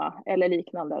enorma eller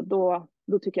liknande,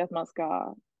 då tycker jag att man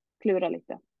ska klura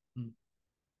lite.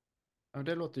 Ja,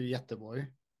 det låter ju jättebra ju.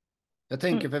 Jag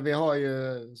tänker, för vi har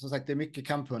ju som sagt, det är mycket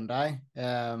kamphundar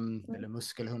eller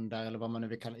muskelhundar eller vad man nu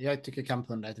vill kalla. Jag tycker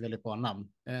kamphundar är ett väldigt bra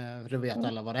namn. För då vet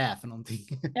alla vad det är för någonting.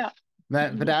 Ja.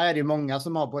 Men för där är det ju många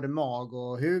som har både mag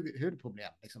och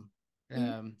hudproblem liksom.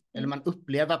 Eller man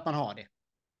upplever att man har det.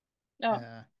 Ja,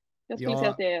 jag skulle säga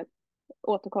att det är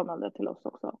återkommande till oss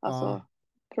också. Alltså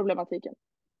problematiken.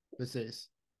 Precis.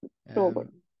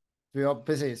 Frågor. Ja,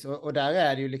 precis. Och där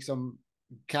är det ju liksom,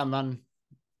 kan man,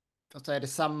 alltså är det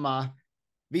samma,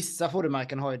 vissa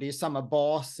fodermärken har ju, det är samma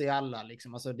bas i alla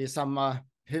liksom. Alltså det är samma,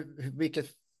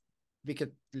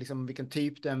 vilken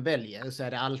typ du än väljer, så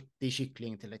är det alltid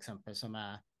kyckling till exempel som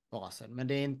är basen. Men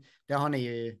det har ni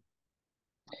ju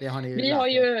vi har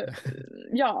ju,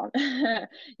 ja,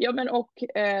 ja men och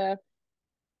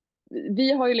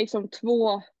vi har ju liksom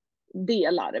två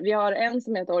delar. Vi har en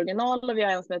som heter original och vi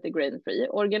har en som heter grain free.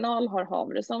 Original har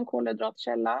havre som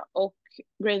kolhydratkälla och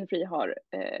grain free har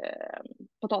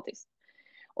potatis.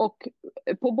 Och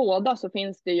på båda så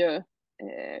finns det ju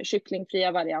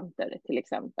kycklingfria varianter till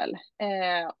exempel.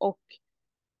 Och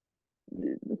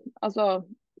alltså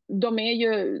de är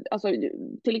ju, alltså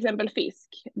till exempel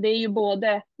fisk, det är ju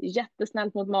både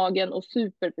jättesnällt mot magen och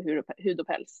super för hud och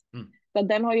päls. Så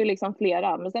den har ju liksom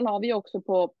flera, men sen har vi också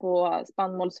på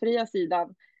spannmålsfria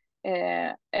sidan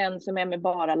en som är med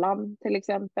bara lamm till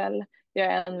exempel. Vi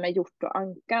har en med hjort och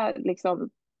anka liksom.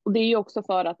 Och det är ju också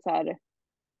för att så här,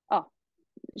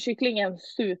 kyckling är en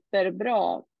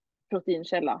superbra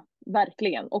proteinkälla,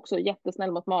 verkligen. Också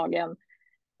jättesnäll mot magen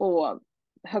och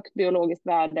högt biologiskt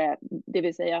värde, det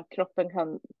vill säga kroppen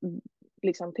kan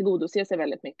liksom tillgodose sig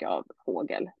väldigt mycket av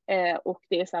fågel. Och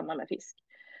det är samma med fisk.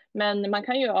 Men man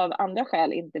kan ju av andra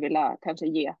skäl inte vilja kanske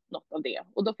ge något av det.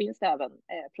 Och då finns det även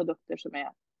produkter som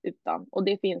är utan. Och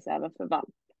det finns även för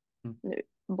valp nu,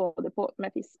 både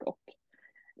med fisk och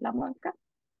lammanka.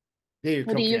 Det är ju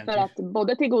och det är ju för att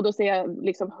både tillgodose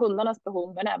liksom hundarnas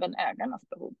behov men även ägarnas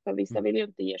behov. För vissa vill ju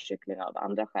inte ge kyckling av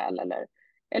andra skäl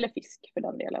eller fisk för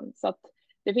den delen. Så att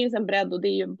det finns en bredd och det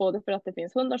är ju både för att det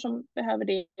finns hundar som behöver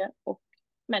det och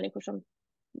människor som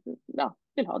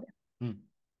vill ha det.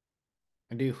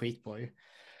 Men det är ju skitbra ju.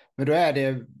 Men då är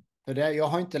det, för det, jag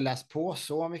har inte läst på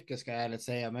så mycket ska jag ärligt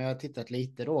säga, men jag har tittat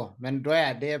lite då. Men då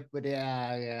är det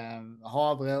är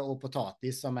havre och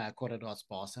potatis som är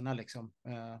kolhydratsbaserna liksom.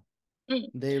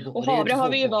 Det är ju, och havre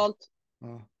har vi ju valt.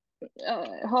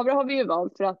 Havre har vi ju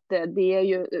valt för att det är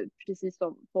ju precis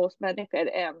som på oss människor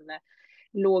en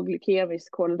låg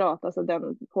glykemisk kolhydrat, alltså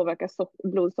den påverkar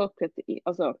blodsockret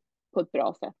alltså på ett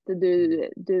bra sätt.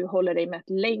 Du håller dig mätt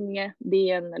länge, det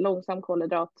är en långsam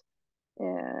kolhydrat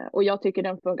och jag tycker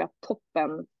den funkar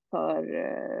toppen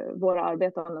för våra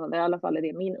arbetande, i alla fall är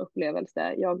det min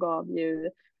upplevelse. Jag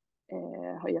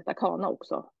har gett Akana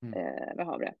också med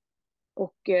havre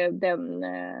och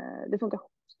det funkar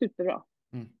superbra,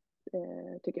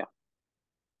 tycker jag.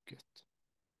 Gött.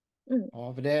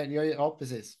 Ja, för ja,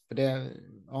 precis. För det,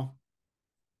 ja.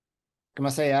 Kan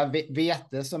man säga,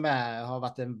 vete som har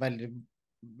varit en väldigt,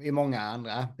 i många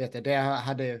andra vete, det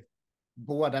hade,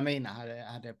 båda mina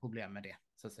hade problem med det,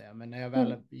 så att säga. Men när jag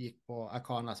väl gick på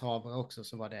Arkanas havre också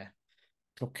så var det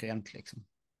klockrent liksom.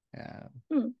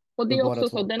 Och det är också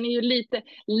så, två. den är ju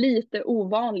lite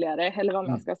ovanligare, eller vad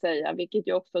man ska säga, vilket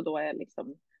ju också då är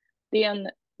liksom, det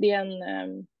är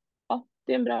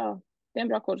en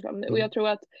bra kålskap. Och jag tror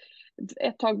att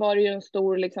ett tag var det ju en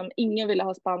stor, liksom, ingen ville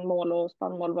ha spannmål och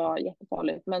spannmål var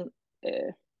jättefarligt, men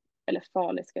eller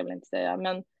farligt ska jag väl inte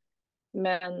säga,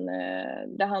 men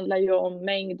det handlar ju om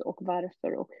mängd och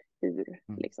varför och hur.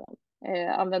 Liksom.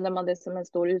 Använder man det som en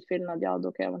stor utfyllnad, ja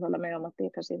då kan jag väl hålla med om att det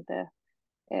kanske inte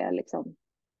är liksom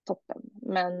toppen.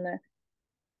 Men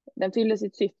den fyller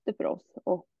sitt syfte för oss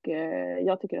och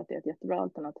jag tycker att det är ett jättebra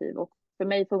alternativ. Och för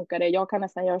mig funkar det, jag kan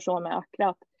nästan göra så med Akra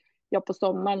att jag på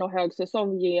sommaren och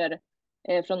högsäsong ger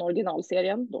från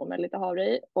originalserien då med lite havre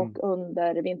i och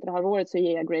under vinterhalvåret så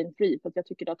ger jag grain free för att jag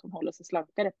tycker att hon håller sig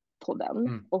slankare på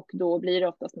den och då blir det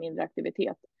oftast mindre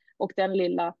aktivitet och den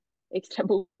lilla extra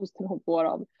boosten hon får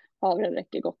av havren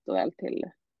räcker gott och väl till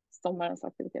sommarens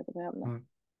aktiviteter för henne.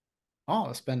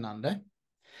 Ja, spännande.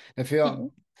 För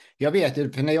jag vet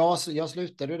ju, för när jag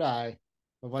slutade där,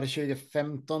 vad var det,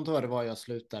 2015 tror jag det var jag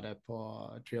slutade på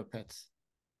Trio Pets.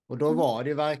 Och då var det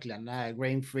ju verkligen den här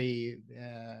grain-free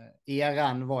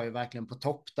eran var ju verkligen på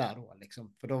topp där då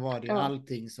liksom. För då var det ju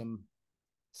allting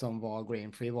som var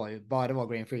grain-free var ju, bara det var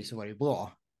grain-free så var det ju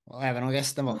bra. Och även om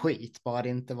resten var skit, bara det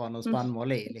inte var någon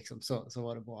spannmål i liksom, så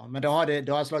var det bra. Men då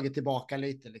har slagit tillbaka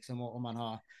lite liksom och man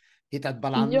har hittat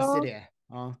balans i det.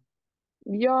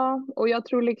 Ja, och jag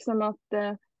tror liksom att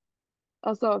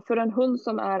alltså för en hund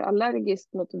som är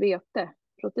allergisk mot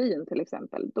veteprotein till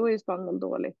exempel, då är spannmål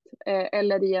dåligt.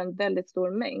 Eller i en väldigt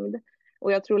stor mängd.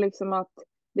 Och jag tror liksom att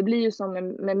det blir ju som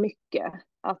med mycket,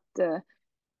 att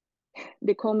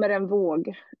det kommer en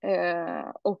våg.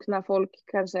 Och när folk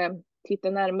kanske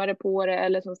tittar närmare på det,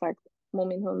 eller som sagt, mår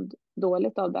min hund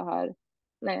dåligt av det här?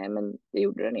 Nej, men det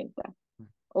gjorde den inte.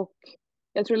 Och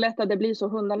jag tror lätt att det blir så.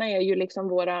 Hundarna är ju liksom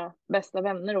våra bästa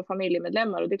vänner och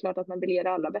familjemedlemmar och det är klart att man vill ge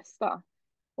det allra bästa.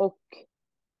 Och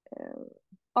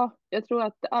ja, jag tror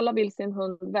att alla vill sin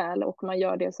hund väl och man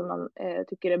gör det som man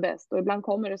tycker är bäst. Och ibland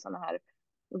kommer det sådana här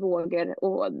vågor.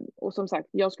 Och som sagt,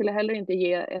 jag skulle heller inte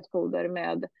ge ett foder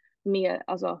med mer,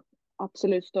 alltså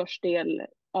absolut störst del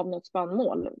av något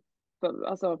spannmål.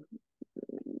 Alltså,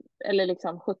 eller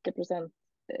liksom 70%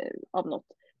 av något.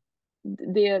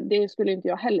 Det skulle inte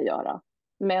jag heller göra.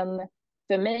 Men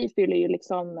för mig fyller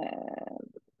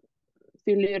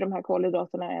ju de här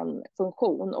kolhydraterna en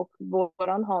funktion och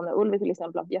våran hane Ulvi till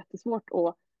exempel har jättesvårt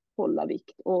att hålla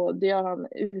vikt och det gör han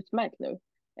utmärkt nu.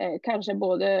 Kanske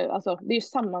både, alltså det är ju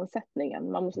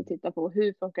sammansättningen man måste titta på,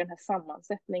 hur funkar den här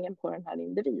sammansättningen på den här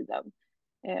individen.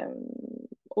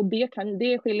 Och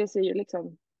det skiljer sig ju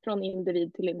liksom från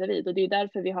individ till individ och det är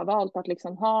därför vi har valt att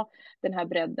liksom ha den här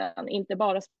bredden, inte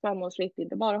bara spannmålsfritt,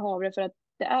 inte bara havre, för att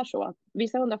det är så att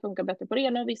vissa hundar funkar bättre på det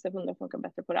ena och vissa hundar funkar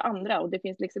bättre på det andra och det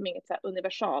finns liksom inget så här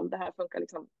universal, det här funkar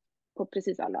liksom på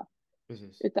precis alla.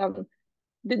 Precis. Utan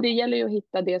det gäller ju att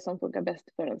hitta det som funkar bäst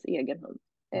för ens egen hund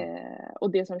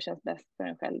och det som känns bäst för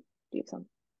en själv liksom.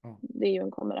 Det är ju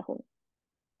en kombination.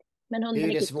 Men det är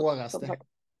ju det svåraste.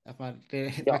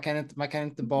 Man kan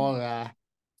inte bara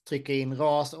trycka in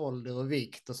ras, ålder och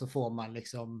vikt och så får man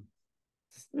liksom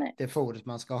det fodret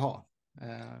man ska ha.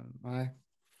 Nej.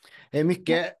 Det är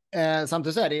mycket,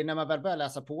 samtidigt så är det när man väl börjar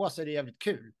läsa på så är det jävligt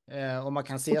kul. Och man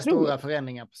kan se stora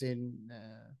förändringar på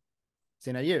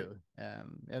sina djur.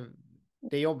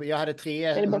 Jag hade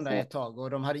 3 hundar ett tag och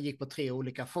de gick på 3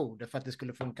 olika foder för att det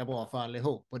skulle funka bra för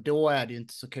allihop. Och då är det ju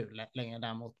inte så kul längre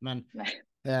däremot. Men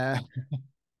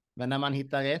när man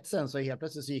hittar rätt sen så helt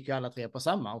plötsligt så gick ju alla 3 på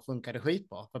samma och funkade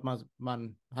skitbra. För att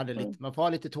man får ha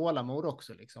lite tålamod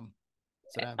också liksom.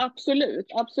 Sådär.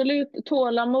 Absolut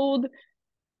tålamod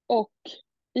och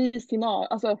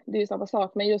alltså det är ju samma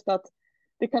sak, men just att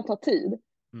det kan ta tid.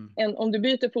 Om du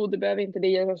byter foder behöver inte det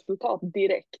ge resultat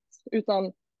direkt,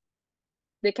 utan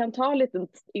det kan ta en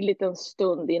liten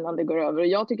stund innan det går över. Och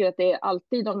jag tycker att det är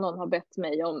alltid, om någon har bett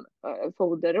mig om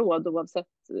foderråd oavsett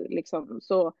liksom,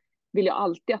 så vill jag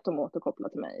alltid att de återkopplar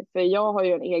till mig. För jag har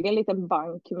ju en egen liten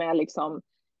bank med liksom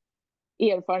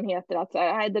erfarenheter att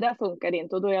nej, det där funkar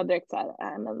inte. Och då är jag direkt så här,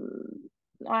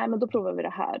 nej, men då provar vi det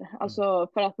här. Alltså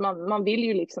för att man vill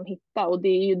ju liksom hitta. Och det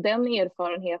är ju den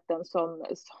erfarenheten som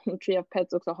Trio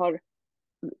Pets också har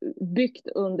byggt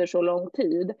under så lång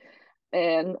tid.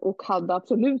 Och hade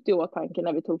absolut i åtanke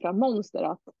när vi tog fram Monster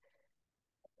att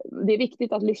det är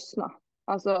viktigt att lyssna.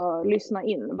 Alltså lyssna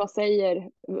in. Vad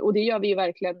säger, och det gör vi ju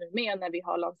verkligen nu med när vi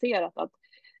har lanserat, att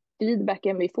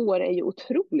feedbacken vi får är ju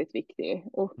otroligt viktig.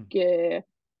 Och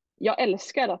jag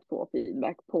älskar att få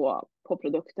feedback på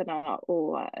produkterna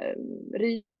och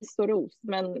ris och ros.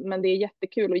 Men det är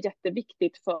jättekul och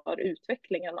jätteviktigt för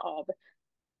utvecklingen av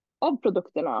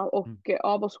produkterna och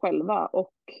av oss själva.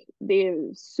 Och det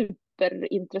är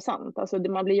superintressant. Alltså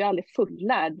man blir ju aldrig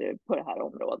fullärd på det här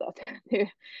området.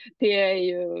 Det är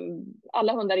ju,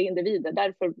 alla hundar är individer,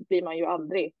 därför blir man ju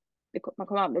aldrig, man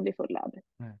kommer aldrig bli fullärd.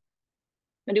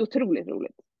 Men det är otroligt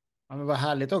roligt. Ja, men vad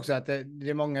härligt också att det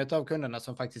är många av kunderna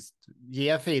som faktiskt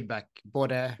ger feedback,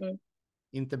 både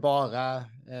inte bara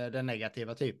den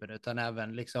negativa typen utan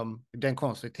även liksom den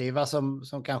konstruktiva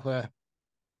som kanske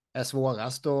är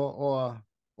svårast att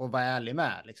vara ärlig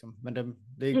med. Liksom. Men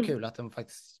det är kul att de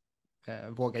faktiskt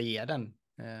vågar ge den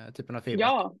typen av feedback.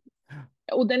 Ja,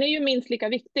 och den är ju minst lika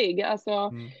viktig.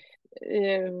 Alltså,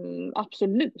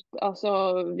 absolut.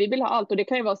 Alltså, vi vill ha allt, och det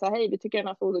kan ju vara så här, hej, vi tycker den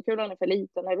här foderkulan är för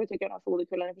liten, eller vi tycker den här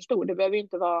foderkulan är för stor. Det behöver ju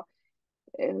inte vara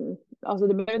alltså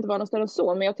det behöver inte vara något större än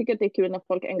så, men jag tycker att det är kul när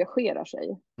folk engagerar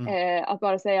sig. Att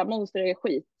bara säga monster är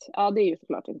skit, ja det är ju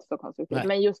såklart inte så konstruktivt. Nej.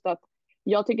 Men just att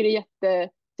jag tycker det är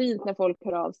jättefint när folk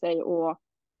hör av sig och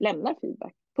lämnar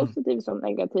feedback, positiv som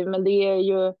negativ, men det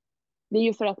är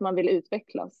ju för att man vill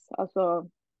utvecklas. Alltså,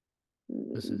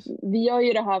 vi gör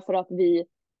ju det här för att vi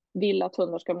vill att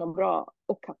hundar ska må bra,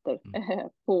 och katter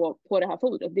på det här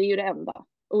fodret. Det är ju det enda.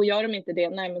 Och gör de inte det,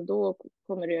 nej men då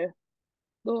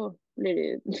blir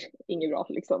det inget bra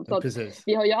liksom. Så att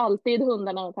vi har ju alltid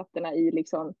hundarna och katterna i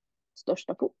liksom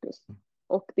största fokus.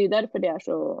 Och det är därför det är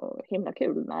så himla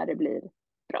kul när det blir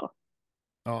bra.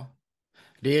 Ja,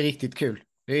 det är riktigt kul.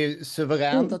 Det är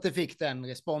suveränt att det fick den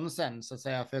responsen så att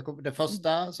säga. För det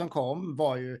första som kom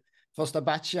var ju, första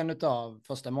batchen av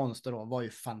första monster då var ju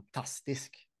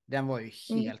fantastisk. Den var ju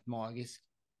helt magisk.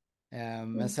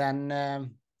 Men sen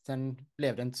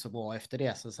blev det inte så bra efter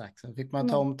det, så sagt. Sen fick man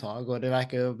ta omtag och det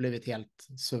verkar ju ha blivit helt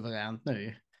suveränt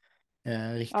nu.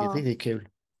 Riktigt kul.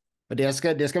 Och det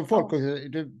ska folk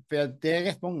det är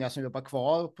rätt många som jobbar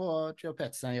kvar på Trio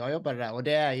Pets sen jag jobbade där, och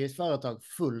det är ju ett företag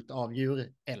fullt av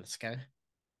djurälskare.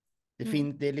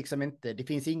 Det är liksom inte, det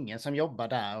finns ingen som jobbar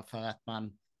där för att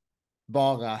man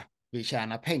bara vill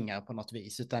tjäna pengar på något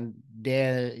vis, utan det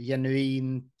är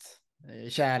genuint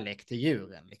kärlek till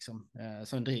djuren liksom,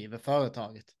 som driver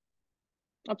företaget.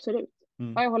 Absolut.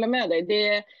 Ja, jag håller med dig.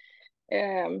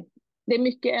 Det är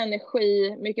mycket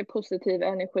energi, mycket positiv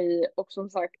energi, och som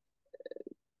sagt,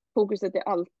 fokuset är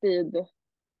alltid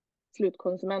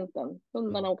slutkonsumenten,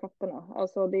 hundarna och katterna.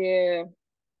 Alltså det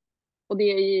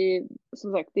är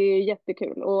som sagt, det är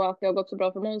jättekul, och att det har gått så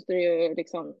bra för monster är ju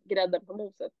liksom grädden på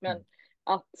moset, men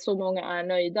att så många är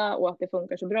nöjda och att det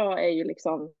funkar så bra är ju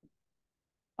liksom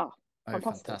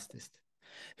fantastiskt.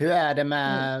 Hur är det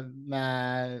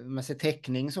med sin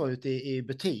täckning så ute i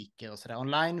butiker och sådär?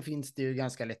 Online finns det ju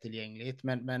ganska lättillgängligt,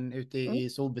 men ute i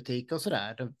zoobutiker och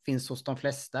sådär, det finns hos de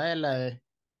flesta eller?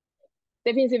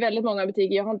 Det finns ju väldigt många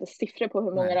butiker. Jag har inte siffror på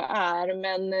hur många det är,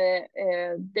 men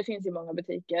det finns ju många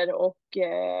butiker, och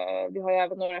vi har ju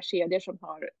även några kedjor som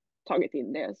har tagit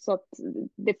in det, så att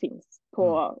det finns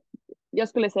på. Jag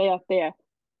skulle säga att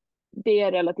det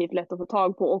är relativt lätt att få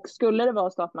tag på, och skulle det vara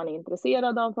så att man är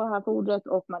intresserad av det här fodret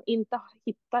och man inte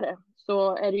hittar det,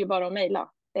 så är det ju bara att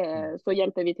mejla, så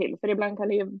hjälper vi till, för ibland kan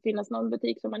det ju finnas någon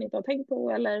butik som man inte har tänkt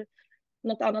på, eller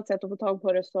något annat sätt att få tag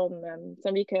på det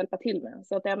som vi kan hjälpa till med.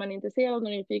 Så att är man intresserad och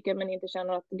nyfiken men inte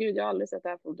känner att gud, jag har aldrig sett det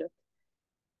här fodret,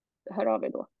 hör av er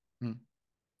då.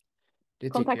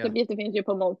 Kontaktuppgifter finns ju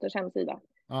på Monsters hemsida,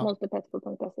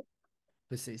 monsterpetfood.se.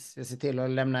 Precis, jag ser till att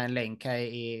lämna en länk här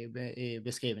i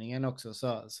beskrivningen också,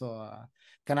 så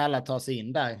kan alla ta sig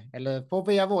in där, eller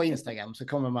via vår Instagram så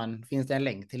finns det en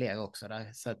länk till er också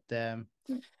där, så att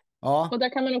och där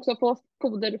kan man också få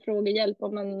foderfrågehjälp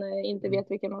om man inte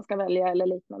vet vilken man ska välja eller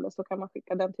liknande, så kan man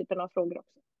skicka den typen av frågor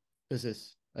också.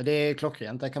 Precis, det är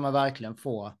klockrent, där kan man verkligen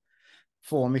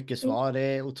få mycket svar. Det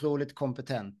är otroligt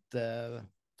kompetent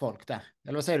folk där,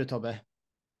 eller vad säger du Tobbe?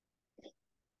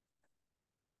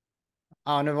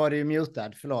 Ja, nu var det ju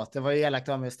mutad, förlåt. Det var ju elakt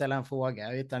av mig att ställa en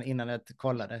fråga innan jag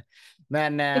kollade.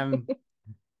 Men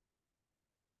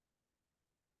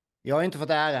jag har inte fått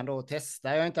äran då att testa.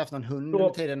 Jag har inte haft någon hund under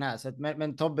tiden här. Så att,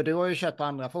 men Tobbe, du har ju kört på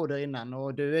andra foder innan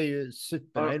och du är ju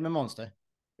supernöjd med monster.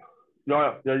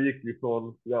 Ja, jag gick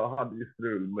ifrån, jag hade ju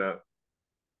strul med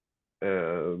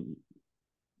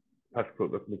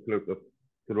hästfodret med slutet.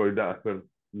 Så det var ju därför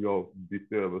jag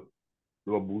bytte över.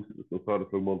 Det var bostaden som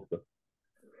föreslog monster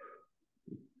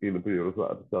inne på djur och så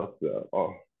här. Så att,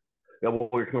 ja. Jag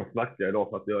vågar knappt snacka idag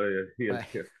för att jag är helt Nej.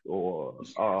 tätt och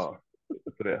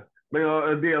för det.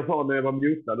 Men det jag sa när jag var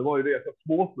mutad, det var ju det att jag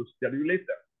småfuskade ju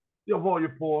lite. Jag var ju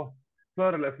på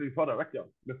föreläsning förra veckan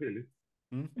med Filip.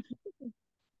 Mm.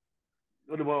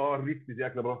 Och det var riktigt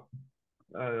jäkla bra.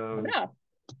 Bra.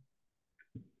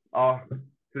 Ja,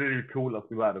 för det är ju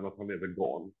coolast i världen att han är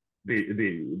vegan. Det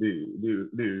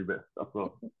är ju bäst.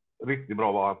 Alltså, riktigt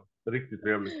bra var han. Riktigt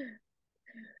trevlig.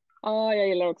 Ja, jag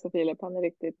gillar också Filip. Han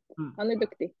är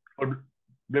duktig. Och det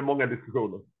blev många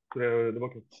diskussioner. Så det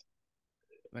var kul.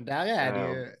 Men där är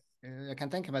det ju, jag kan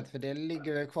tänka mig att för det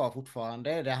ligger kvar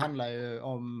fortfarande. Det handlar ju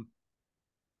om,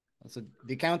 alltså,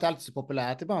 det kan ju inte alltid så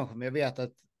populärt i branschen, men jag vet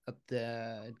att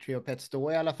Trio Pet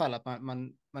står i alla fall att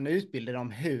man utbildar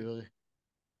dem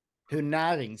hur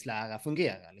näringslära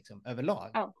fungerar liksom, överlag.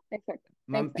 Ja, exakt.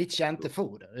 Man pitchar inte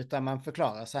foder, utan man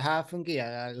förklarar så här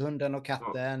fungerar hunden och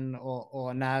katten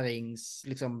och närings,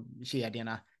 liksom,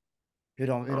 kedjorna, hur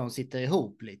de sitter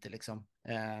ihop lite liksom.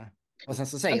 Och sen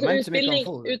så säger Alltså man inte så mycket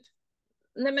om foder.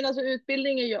 Nej, men alltså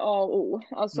utbildning är ju A och O,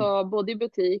 alltså både i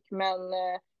butik, men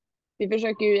vi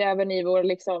försöker ju även i vår,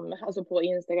 liksom, alltså på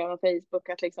Instagram och Facebook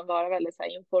att liksom vara väldigt så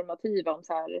här informativa om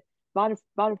så här,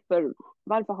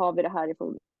 varför har vi det här i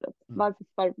fodret?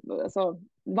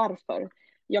 Varför?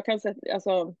 Jag kan säga,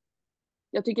 alltså,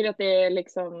 jag tycker att det är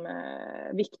liksom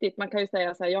viktigt. Man kan ju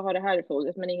säga så här, jag har det här i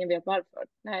fodret, men ingen vet varför.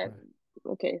 Nej,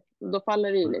 okej, då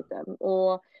faller det ju lite.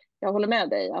 Och jag håller med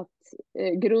dig att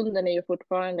grunden är ju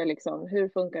fortfarande liksom, hur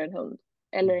funkar en hund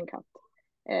eller en katt?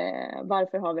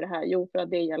 Varför har vi det här? Jo, för att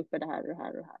det hjälper det här och det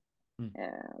här och det här.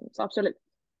 Så absolut,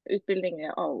 utbildning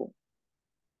är A och O.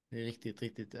 Det är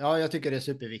riktigt. Ja, jag tycker det är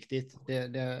superviktigt.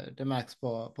 Det märks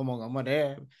på många om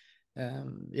det.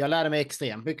 Jag lärde mig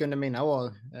extremt mycket under mina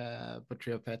år på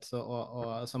Trio Pets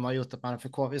och som har gjort att man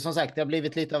förkovrat. Som sagt, det har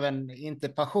blivit lite av en, inte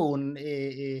passion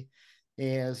i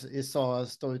så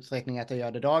stor utsträckning att jag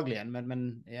gör det dagligen,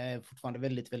 men jag är fortfarande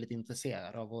väldigt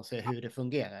intresserad av att se hur det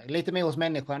fungerar. Lite mer hos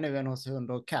människa nu än hos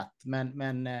hund och katt,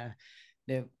 men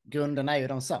grunderna är ju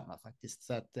de samma faktiskt.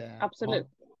 Så att, absolut.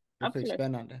 Ja, det är sjukt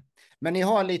spännande. Men ni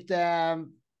har lite,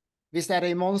 visst är det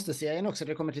i monsterserien också,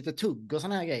 det kommer lite tugg och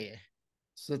såna här grejer.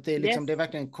 Så det är liksom, det är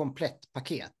verkligen en komplett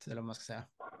paket, eller vad man ska säga.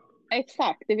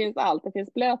 Exakt, det finns allt. Det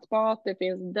finns blötmat, det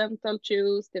finns dental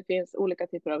chews, det finns olika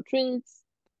typer av treats.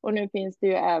 Och nu finns det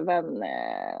ju även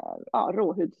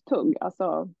råhudstugg,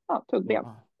 alltså tuggben.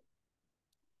 Ja.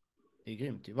 Det är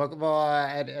grymt.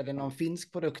 Är det någon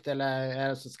finsk produkt eller är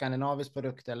det så skandinavisk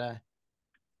produkt eller?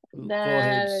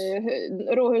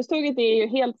 Råhudstugget är ju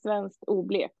helt svenskt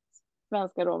oblekt.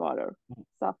 Svenska råvaror.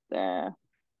 Så att,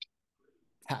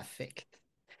 perfekt.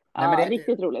 Ja, nej, men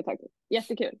riktigt roligt faktiskt.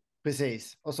 Jättekul.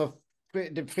 Precis. Och så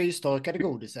det frystorkade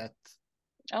godiset.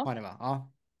 Har ni, va?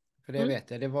 Ja. För det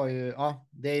vet jag. Det var ju,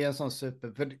 det är ju en sån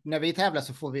super. För när vi tävlar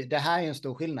så får vi, det här är ju en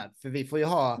stor skillnad. För vi får ju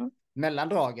ha, mellan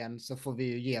dragen så får vi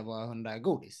ju ge våra hundar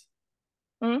godis.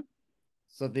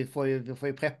 Så vi får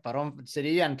ju preppa dem. Så det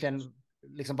är ju egentligen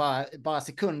liksom bara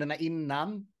sekunderna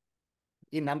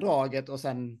innan draget och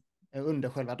sen under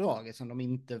själva draget som de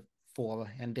inte får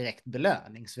en direkt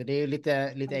belöning. Så det är ju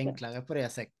lite enklare på det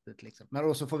sättet. Liksom. Men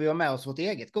då så får vi ha med oss vårt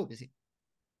eget godis.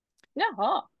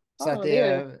 Jaha. Så att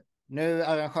nu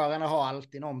arrangörerna har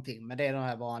alltid någonting, men det är de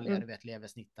här vanliga, du vet,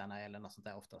 leversnittarna eller något sånt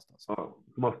där oftast. Ja,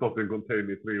 som har stått i en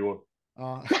container i 3 år.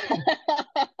 Ja.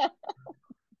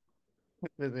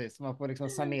 Precis, man får liksom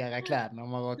sanera kläderna om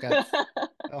man råkat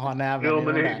ha näven. Ja,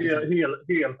 men liksom.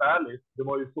 helt ärligt, det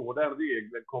var ju så den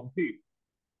regeln kom till.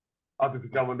 Att du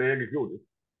fick använda eget godis.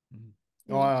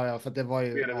 Ja, för det var ju...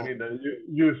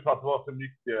 Just för att det var så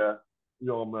mycket,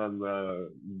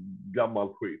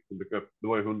 gammal skit. Det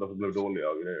var ju hundar som blev dåliga.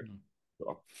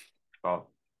 Så,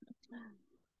 ja.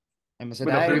 Men så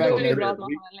det är ju verkligen... bra att man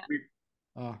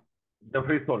har den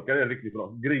frystorkade är riktigt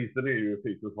bra. Grisen är ju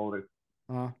fiskens favorit.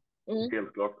 Ja.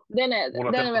 Helt klart. Den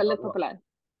är väldigt populär.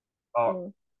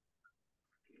 Ja.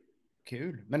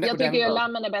 Kul. Men jag tycker att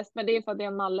lammen är bäst, men det är för att det är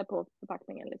en malle på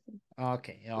förpackningen. Liksom.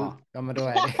 Okej, ja, men då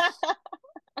är det...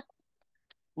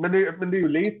 men det är ju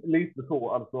lite så,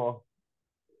 alltså...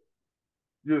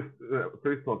 Just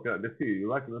frystorkare, det ser ju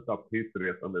verkligen inte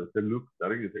aptitretande ut. Det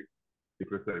luktar ingenting i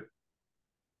princip.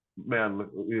 Men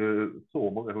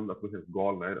så många hundar som är helt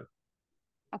galna i det.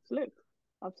 Absolut.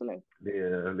 Det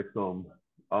är liksom,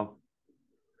 ja.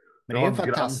 Men det är en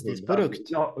fantastisk produkt.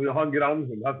 Jag har en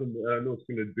grannhund här som nog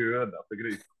skulle döda för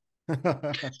gris.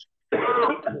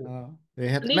 Ja, det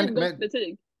är ett gott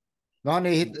betyg. Men har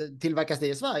ni tillverkas det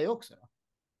i Sverige också? Då?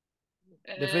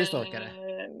 Det frystorkade?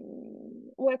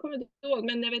 Jag kommer inte ihåg,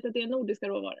 men jag vet att det är nordiska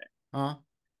råvaror. Ja.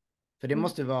 För det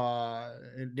måste vara,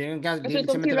 det är tror att liksom de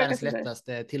inte tillverkas världens i Sverige.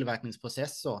 lättaste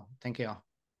tillverkningsprocess så, tänker jag.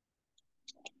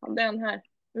 Ja, den här.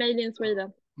 Made in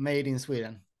Sweden. Made in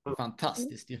Sweden.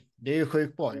 Fantastiskt ju. Det är ju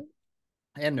sjukt bra ju.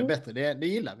 Ännu bättre, det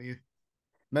gillar vi ju.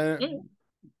 Men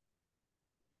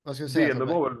vad ska jag säga? Benen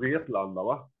var väl Vetlanda,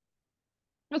 va?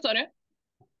 Vad sa du?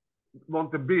 Var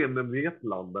inte benen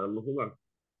Vetlanda eller sånt där?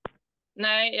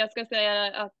 Nej, jag ska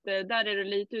säga att där är du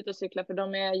lite ute och cykla för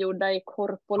de är gjorda i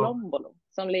Korpolombolo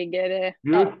som ligger...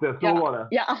 Just det, så var det.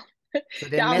 Ja, Så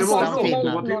det är Det var nästan någon som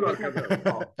Finland. var tillverkad där.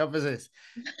 Ja. Ja, precis.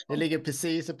 Det ligger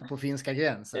precis uppe på finska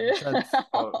gränsen. Så att,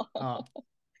 ja.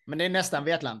 Men det är nästan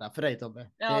Vetlanda för dig, Tobbe.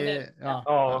 Ja, det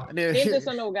det är inte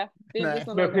så noga. Det är inte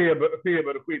så Men noga.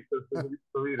 feber och skit så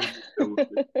är det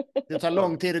stort. Det tar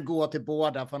lång tid att gå till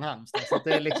båda från Halmstad. Så att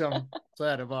det är liksom, så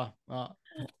är det bara. Ja,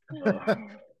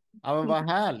 ja men vad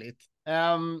härligt.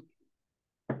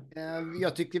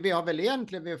 Jag tycker vi har väl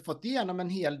egentligen fått igenom en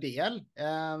hel del.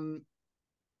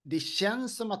 Det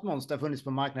känns som att Monster har funnits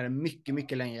på marknaden mycket,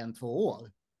 mycket längre än 2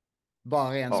 år.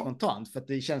 Bara rent spontant. För att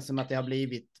det känns som att det har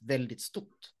blivit väldigt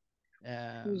stort.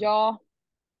 Ja,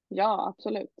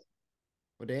 absolut.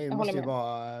 Och det måste ju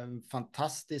vara en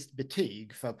fantastiskt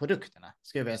betyg för produkterna,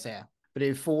 skulle jag vilja säga. För det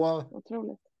är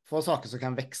få saker som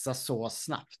kan växa så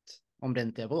snabbt om det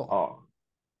inte är bra. Ja.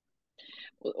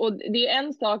 Och det är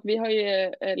en sak, vi har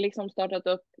ju liksom startat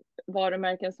upp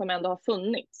varumärken som ändå har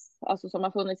funnits. Alltså som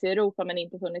har funnits i Europa men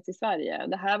inte funnits i Sverige.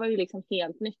 Det här var ju liksom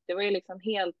helt nytt. Det var ju liksom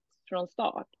helt från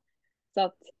start. Så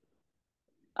att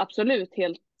absolut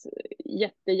helt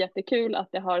jättekul att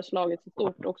det har slagit så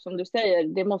stort. Och som du säger,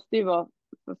 det måste ju vara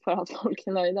för att folk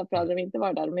är nöjda. För hade de inte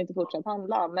varit där, de inte fortsatt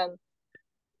handla. Men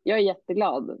jag är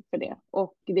jätteglad för det.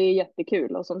 Och det är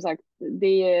jättekul. Och som sagt,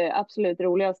 det absolut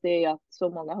roligaste är att så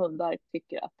många hundar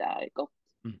tycker att det är gott.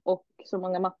 Och så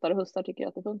många mattar och hussar tycker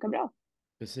att det funkar bra.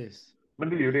 Precis. Men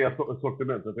det är ju det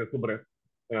sortimentet är så brett.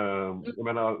 Jag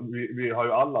menar, vi har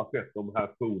ju alla sett de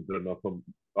här foderna som,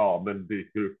 men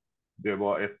det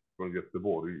var ett från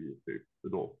Göteborg typ,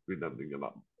 då, vid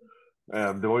nämningarna.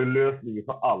 Det var ju lösningen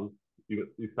för allt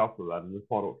i stadsvärlden ett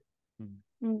par år.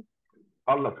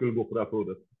 Alla skulle gå på det här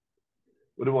fodret.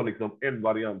 Och det var liksom en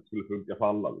variant skulle funka för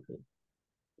alla. Liksom.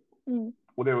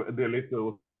 Och det är lite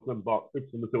och sen bara upp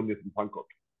som en sån liten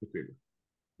pannkaka.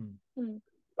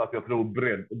 Så att jag tror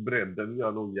bredden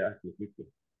gör nog jäkligt mycket.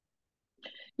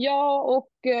 Ja,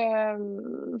 och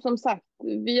som sagt,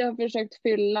 vi har försökt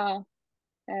fylla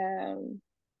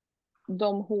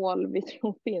de hål vi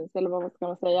tror finns, eller vad ska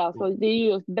man säga. Alltså, det är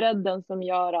just bredden som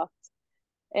gör att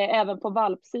även på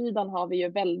valpsidan har vi ju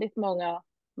väldigt många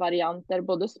varianter,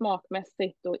 både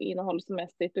smakmässigt och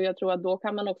innehållsmässigt. Och jag tror att då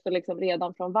kan man också liksom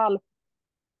redan från valp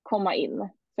komma in.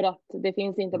 För att det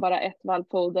finns inte bara ett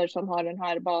valpfoder som har den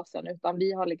här basen, utan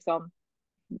vi har liksom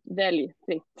välj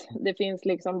fritt. Det finns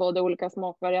liksom både olika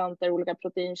smakvarianter, olika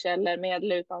proteinkällor med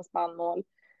eller utan spannmål.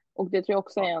 Och det tror jag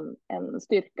också är en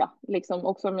styrka. Liksom,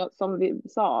 och som vi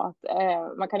sa, att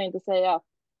man kan inte säga att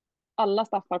alla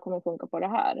staffar kommer att funka på det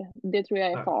här. Det tror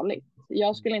jag är farligt.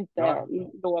 Jag skulle inte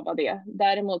lova det.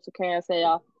 Däremot så kan jag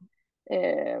säga att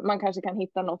man kanske kan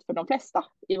hitta något för de flesta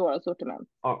i våra sortiment.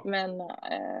 Men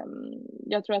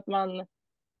jag tror att man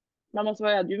måste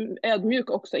vara ödmjuk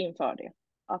också inför det.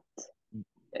 Att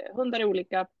hundar är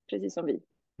olika, precis som vi.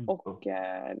 Och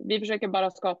vi försöker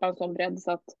bara skapa en sån bredd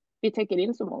så att vi täcker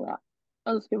in så många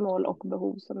önskemål och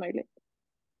behov som möjligt.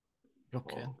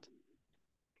 Klockrent.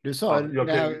 Du sa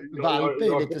det här valp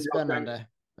är lite spännande.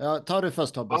 Tar du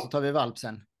först Tobbe, så tar vi valp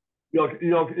sen. Jag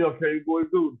kan ju gå i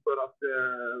god för att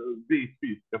vit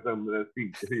fisk, den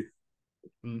stinkefisk.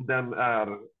 Den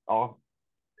är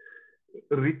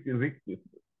riktigt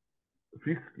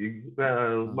fiskig.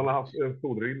 Man har haft en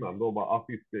foder innan då bara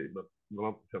fisk i, men man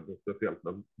har inte känt det speciellt.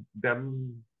 Men den,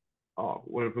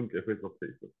 och den funkar skit åt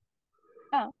priset.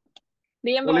 Ja,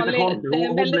 det är en vanlig, det är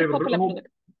en väldigt populär produkt.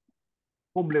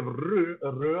 Hon blev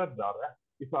rödare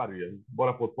i färgen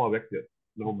bara på ett par veckor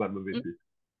när hon började med vit fisk.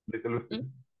 Lite lustigt.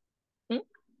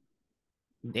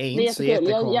 Det är inte så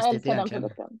jättekonstigt jag älskar egentligen. Den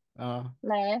produkten. Ja.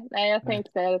 Nej, jag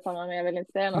tänkte säga detsamma, men jag vill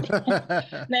inte säga något.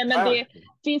 Nej, men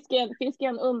fisk är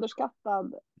en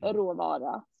underskattad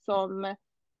råvara som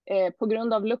på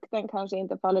grund av lukten kanske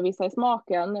inte faller vissa i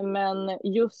smaken, men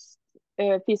just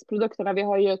fiskprodukterna, vi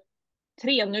har ju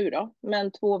 3 nu då,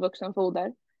 men 2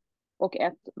 vuxenfoder och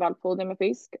 1 valpfoder med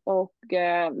fisk, och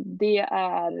det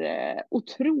är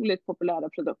otroligt populära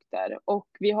produkter. Och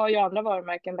vi har ju andra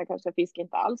varumärken där kanske fisk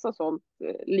inte alls har sålt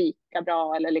lika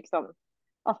bra, eller liksom,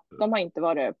 de har inte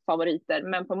varit favoriter.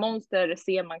 Men på Monster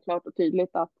ser man klart och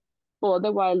tydligt att både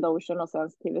Wild Ocean och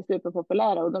Sensitive är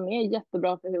superpopulära, och de är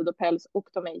jättebra för hud och päls, och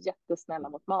de är jättesnälla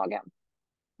mot magen.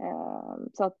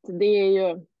 Så att det är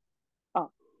ju,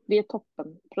 ja, det är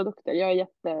toppenprodukter. Jag är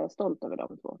jättestolt över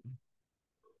de två.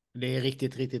 Det är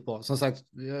riktigt, riktigt bra. Som sagt,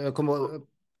 jag kommer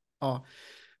ja,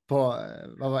 på,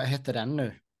 vad hette den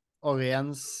nu?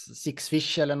 Oriens Six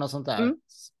Fish eller något sånt där.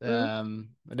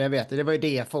 Det vet jag, det var ju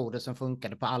det foder som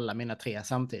funkade på alla mina 3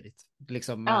 samtidigt.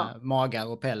 Liksom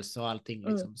magar och päls och allting.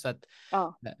 Liksom. Så att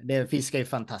fisk är ju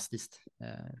fantastiskt.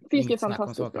 Fisk är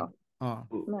fantastiskt bra. Ja.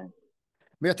 Nej.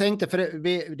 Men jag tänkte, för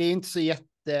det är inte så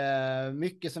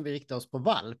jättemycket som vi riktar oss på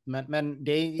valp, men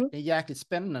det är jäkligt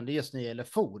spännande just när det gäller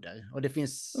foder. Och det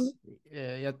finns,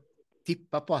 jag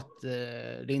tippar på att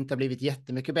det inte har blivit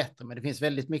jättemycket bättre, men det finns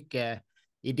väldigt mycket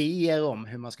idéer om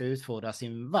hur man ska utfodra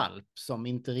sin valp som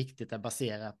inte riktigt är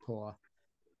baserat på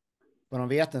någon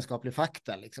vetenskaplig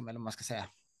fakta, liksom, eller vad man ska säga.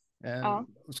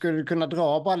 Skulle du kunna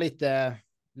dra bara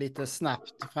lite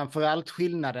snabbt, framförallt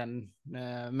skillnaden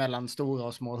mellan stora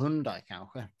och små hundar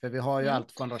kanske? För vi har ju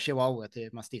allt från då chihuahua till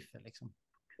mastiffer. Liksom.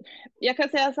 Jag kan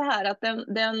säga så här att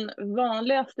den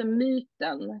vanligaste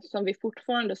myten som vi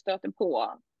fortfarande stöter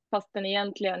på, fast den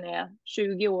egentligen är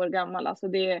 20 år gammal, alltså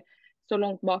det är så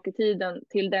långt bak i tiden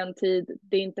till den tid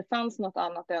det inte fanns något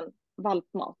annat än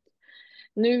valpmat.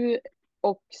 Nu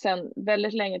och sen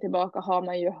väldigt länge tillbaka har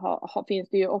man ju, finns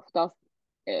det ju oftast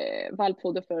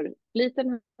valpfoder för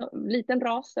liten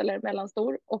ras eller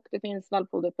mellanstor, och det finns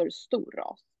valpfoder för stor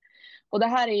ras. Och det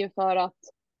här är ju för att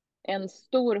en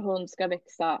stor hund ska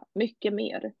växa mycket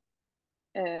mer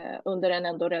under en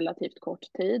ändå relativt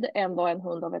kort tid än vad en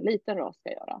hund av en liten ras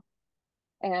ska göra.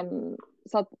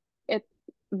 Så att ett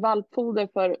valpfoder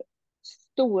för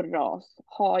stor ras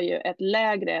har ju ett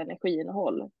lägre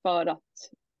energiinnehåll för att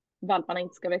valparna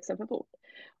inte ska växa för fort.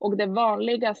 Och det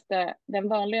vanligaste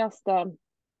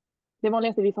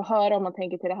vi får höra om man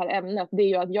tänker till det här ämnet, det är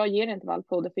ju att jag ger inte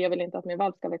valpfoder för jag vill inte att min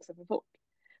valp ska växa för fort.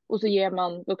 Och så ger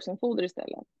man vuxenfoder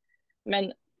istället.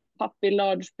 Men Puppy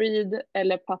Large Breed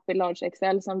eller Puppy Large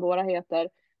XL som våra heter,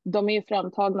 de är ju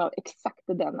framtagna av exakt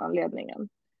den anledningen.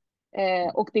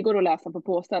 Och det går att läsa på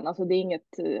påsen, alltså det är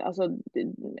inget, alltså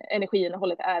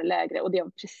energiinnehållet är lägre och det är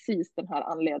av precis den här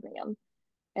anledningen.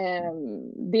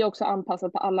 Det är också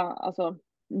anpassat på alla, alltså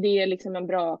det är liksom en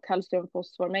bra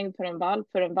kalciumfosformängd för en valp.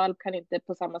 För en valp kan inte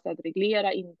på samma sätt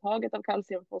reglera intaget av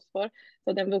kalciumfosfor.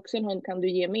 Så att en vuxen hund kan du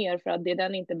ge mer för att det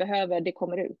den inte behöver, det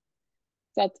kommer ut.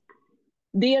 Så att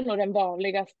det är nog den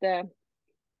vanligaste,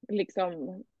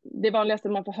 liksom, det vanligaste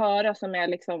man får höra som är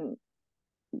liksom,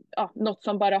 något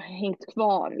som bara har hängt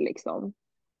kvar liksom.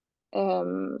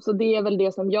 Så det är väl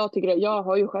det som jag tycker. Jag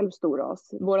har ju själv stor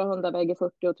ras. Våra hundar väger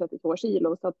 40 och 32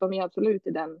 kilo, så att de är absolut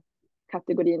i den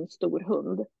kategorin stor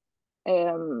hund.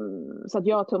 Så att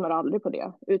jag tummar aldrig på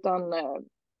det, utan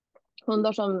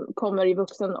hundar som kommer i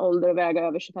vuxen ålder och väga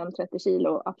över 25-30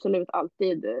 kilo, absolut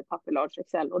alltid Puppy Large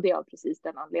XL, och det är av precis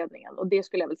den anledningen. Och det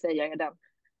skulle jag väl säga är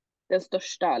den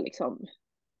största liksom,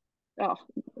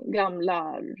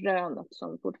 gamla rönet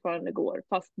som fortfarande går,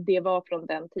 fast det var från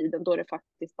den tiden då det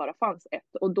faktiskt bara fanns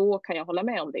ett, och då kan jag hålla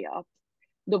med om det, att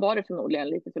då var det förmodligen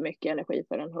lite för mycket energi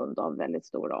för en hund av väldigt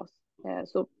stor ras.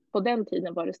 Så på den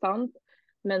tiden var det sant,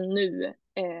 men nu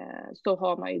så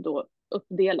har man ju då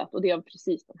uppdelat, och det är av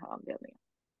precis den här anledningen.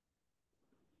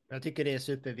 Jag tycker det är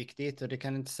superviktigt och det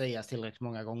kan inte sägas tillräckligt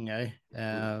många gånger.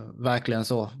 Verkligen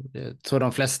så. Jag tror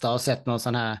de flesta har sett någon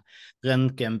sån här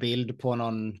röntgenbild på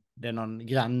någon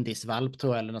Grandis-valp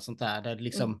tror jag, eller något sånt där. Där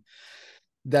liksom,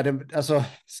 alltså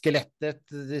skelettet,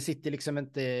 det sitter liksom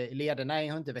inte, lederna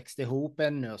har inte växt ihop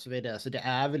ännu och så vidare. Så det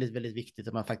är väldigt, väldigt viktigt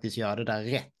att man faktiskt gör det där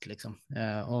rätt liksom.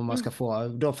 Om man ska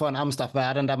få en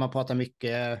amstaffvärden där man pratar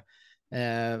mycket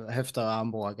höfter och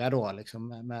armbågar då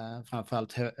liksom, med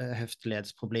framförallt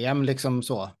höftledsproblem liksom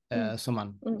så, som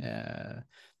man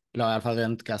i alla fall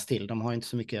röntgas till. De har inte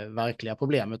så mycket verkliga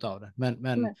problem utav det,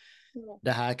 men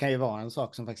det här kan ju vara en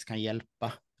sak som faktiskt kan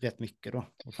hjälpa rätt mycket då,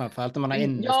 och framförallt när man har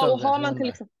ännu större och har man till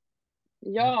exempel,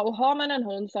 och har man en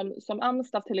hund som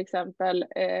amstaff till exempel,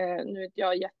 nu är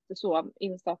jag jätteså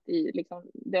insatt i liksom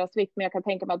deras vikt, men jag kan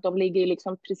tänka mig att de ligger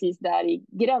liksom precis där i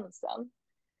gränsen.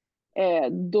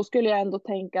 Då skulle jag ändå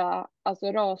tänka,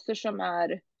 alltså raser som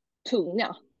är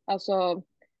tunga, alltså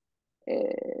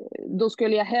då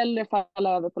skulle jag hellre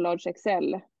falla över på Large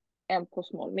XL än på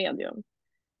Small Medium.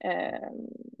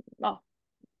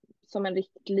 Som en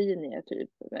riktlinje typ.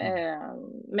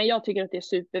 Men jag tycker att det är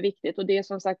superviktigt, och det är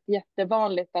som sagt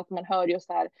jättevanligt att man hör just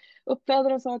så här,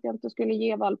 uppfödaren sa att jag inte skulle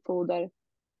ge valpfoder,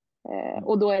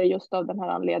 och då är det just av den här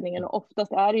anledningen, och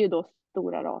oftast är det ju då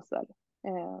stora raser.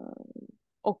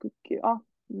 Och ja,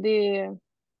 det är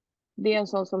en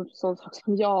sån sak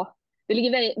som jag, det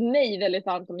ligger mig väldigt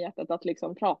varmt om hjärtat att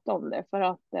liksom prata om det, för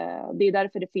att det är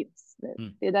därför det finns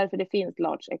nu. Det är därför det finns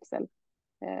Large Excel.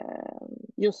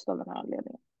 Just av den här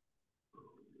anledningen.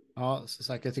 Ja, så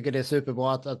sagt, jag tycker det är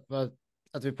superbra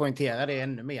att vi poängterar det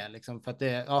ännu mer. Liksom, för att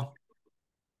det,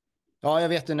 jag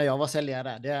vet ju när jag var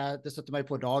säljare där, det stötte man ju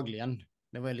på dagligen.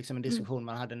 Det var liksom en diskussion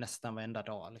man hade nästan varenda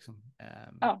dag. Liksom.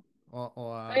 Ja.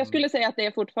 Jag skulle säga att det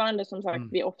är fortfarande, som sagt,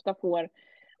 vi ofta får,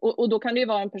 och då kan det ju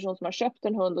vara en person som har köpt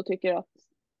en hund och tycker att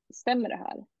stämmer det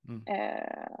här?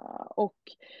 Och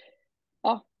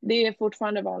ja, det är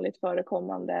fortfarande vanligt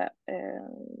förekommande,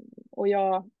 och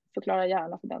jag förklarar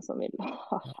gärna för den som vill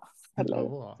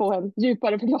eller få en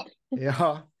djupare förklaring.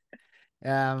 Ja.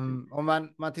 Om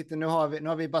man tittar, nu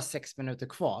har vi bara 6 minuter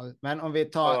kvar, men om vi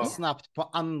tar snabbt på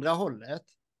andra hållet,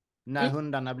 när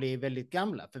hundarna blir väldigt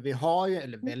gamla, för vi har ju,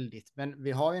 eller väldigt, men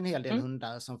vi har ju en hel del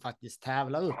hundar som faktiskt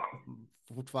tävlar upp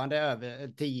fortfarande över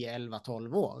 10, 11,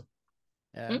 12 år.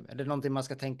 Är det någonting man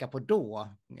ska tänka på då?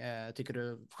 Tycker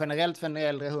du generellt för en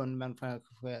äldre hund, men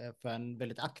för en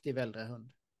väldigt aktiv äldre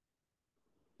hund?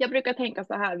 Jag brukar tänka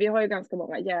så här, vi har ju ganska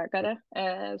många jägare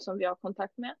som vi har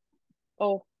kontakt med,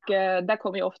 och där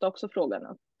kommer ju ofta också frågan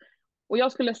upp. Och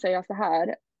jag skulle säga så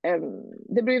här,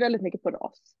 det beror ju väldigt mycket på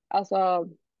ras. Alltså,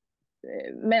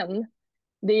 men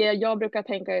det jag brukar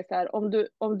tänka är så här,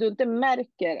 om du inte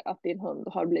märker att din hund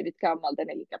har blivit gammal, den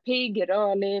är lika pigg,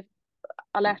 rörlig,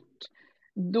 alert,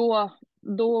 då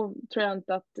tror jag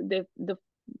inte att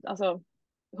alltså,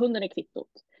 hunden är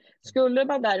kvittot. Skulle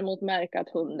man däremot märka att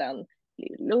hunden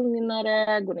blir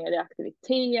lugnare, går ner i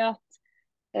aktivitet,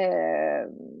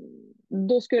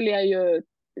 då skulle jag ju,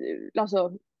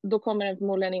 alltså, då kommer den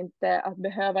förmodligen inte att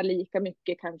behöva lika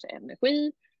mycket kanske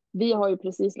energi. Vi har ju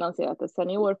precis lanserat ett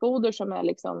seniorfoder som är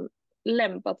liksom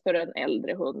lämpat för en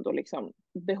äldre hund och liksom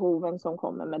behoven som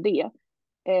kommer med det.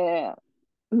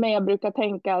 Men jag brukar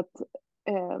tänka att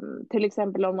till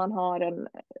exempel om man har en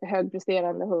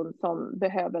högpresterande hund som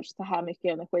behöver så här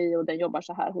mycket energi och den jobbar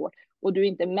så här hårt och du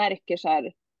inte märker så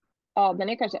här, ja, den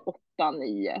är kanske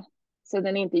 8-9, så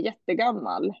den är inte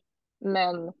jättegammal,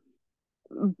 men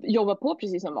jobbar på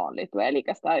precis som vanligt och är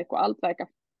lika stark och allt verkar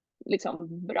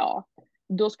liksom bra,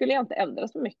 då skulle jag inte ändra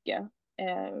så mycket.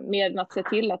 Mer än att se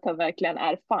till att det verkligen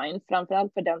är fine,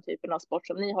 framförallt för den typen av sport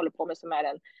som ni håller på med, som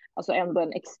är alltså ändå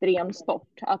en extrem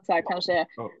sport. Att så här, kanske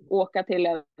åka till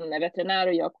en veterinär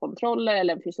och göra kontroller,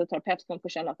 eller en fysioterapeut som får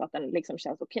känna att den liksom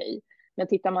känns okej. Men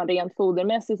tittar man rent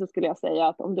fodermässigt så skulle jag säga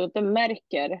att om du inte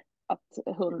märker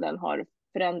att hunden har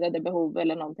förändrade behov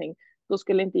eller någonting, då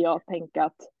skulle inte jag tänka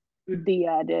att det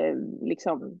är det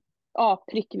liksom,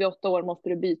 prick vid 8 år måste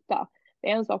du byta.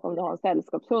 Det är en sak om du har en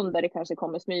sällskapshund där det kanske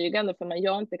kommer smygande, för man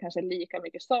gör inte kanske lika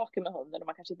mycket saker med hunden och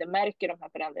man kanske inte märker de här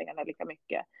förändringarna lika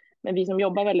mycket. Men vi som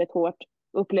jobbar väldigt hårt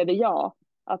upplever jag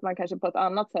att man kanske på ett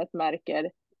annat sätt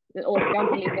märker, den orkar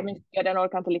inte lika mycket, den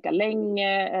orkar inte lika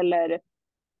länge, eller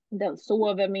den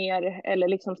sover mer, eller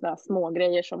liksom sådana små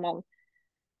grejer som man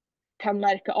kan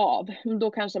märka av.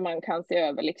 Då kanske man kan se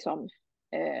över liksom,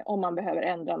 om man behöver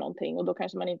ändra någonting, och då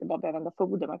kanske man inte bara behöver ändra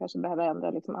foder, man kanske behöver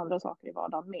ändra liksom andra saker i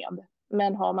vardagen med.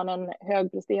 Men har man en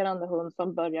högpresterande hund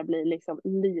som börjar bli liksom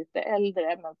lite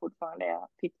äldre men fortfarande är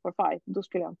fit for fight, då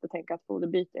skulle jag inte tänka att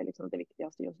foderbyte är liksom det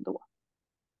viktigaste just då.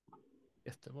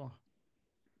 Jättebra.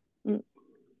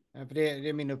 För det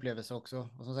är min upplevelse också.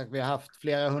 Och som sagt, vi har haft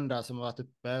flera hundar som har varit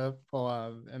uppe på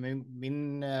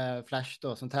min Flash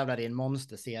då, som tävlade i en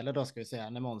monstersele då, ska vi säga,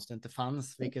 när monster inte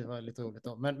fanns, vilket var lite roligt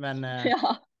då. Men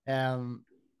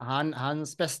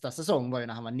hans bästa säsong var ju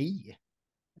när han var 9.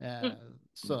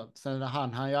 Så sen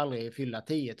han ju aldrig fylla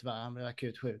 10 tyvärr, han blev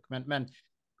akut sjuk. Men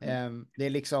det är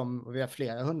liksom, vi har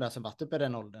flera hundar som varit uppe i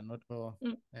den åldern.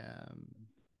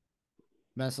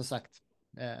 Men som sagt,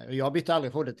 jag bytte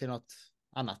aldrig foder till något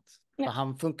annat. För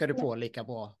han funkade på lika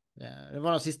bra. Det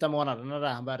var de sista månaderna där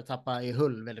han började tappa i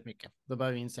hull väldigt mycket. Då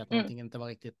började vi inse att någonting inte var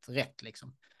riktigt rätt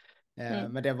liksom.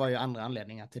 Men det var ju andra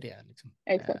anledningar till det liksom.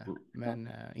 Men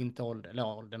inte ålder,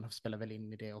 eller åldern spelar väl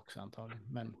in i det också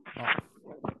antagligen. Men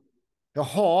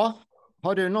Jaha,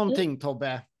 har du någonting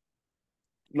Tobbe?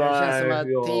 Nej, det känns som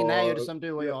att Tina är ju som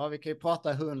du och jag. Vi kan ju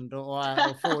prata hund och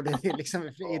få det liksom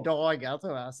i dagar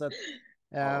tror jag. Så att,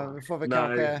 vi får väl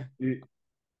kanske...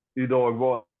 Idag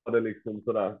var det liksom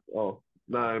sådär,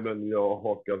 nej men jag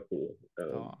hakar på.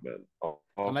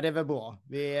 Men det är väl bra.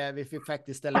 Vi fick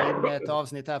faktiskt ställa in ett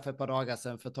avsnitt här för ett par dagar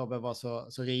sedan för Tobbe var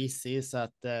så risig så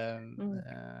att...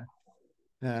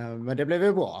 men det blev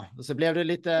ju bra. Och så blev det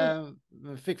lite...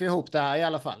 Fick vi ihop det här i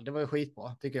alla fall. Det var ju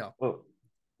skitbra tycker jag.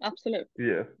 absolut.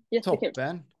 Yes. Jättekul.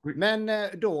 Toppen. Men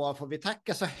då får vi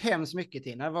tacka så hemskt mycket,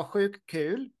 Tina. Det var sjukt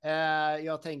kul.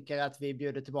 Jag tänker att vi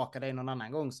bjuder tillbaka dig någon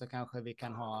annan gång, så kanske vi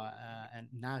kan ha en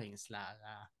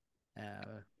näringslära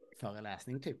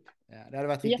föreläsning typ. Det hade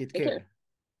varit riktigt Jättekul.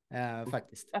 kul.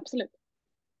 Faktiskt. Absolut.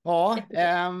 Ja,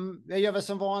 Jättekul. jag gör väl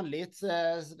som vanligt.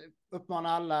 Uppmanar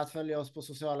alla att följa oss på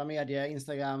sociala medier.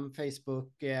 Instagram,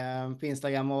 Facebook. På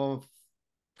Instagram och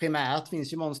primärt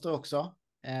finns ju Monster också.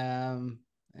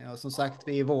 Ja, som sagt,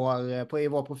 på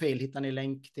vår profil hittar ni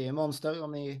länk till Monster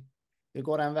om ni vill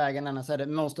gå den vägen. Annars är det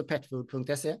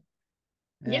monsterpetfood.se.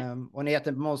 Yeah. Och ni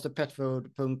heter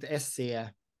monsterpetfood.se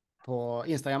på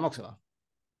Instagram också, va?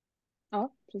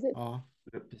 Ja, precis. Ja,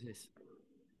 precis.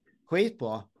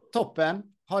 Skitbra.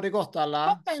 Toppen. Ha det gott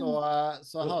alla. Toppen.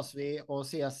 Så hörs vi och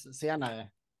ses senare.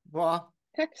 Bra.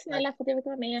 Tack snälla för att jag fick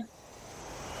vara med.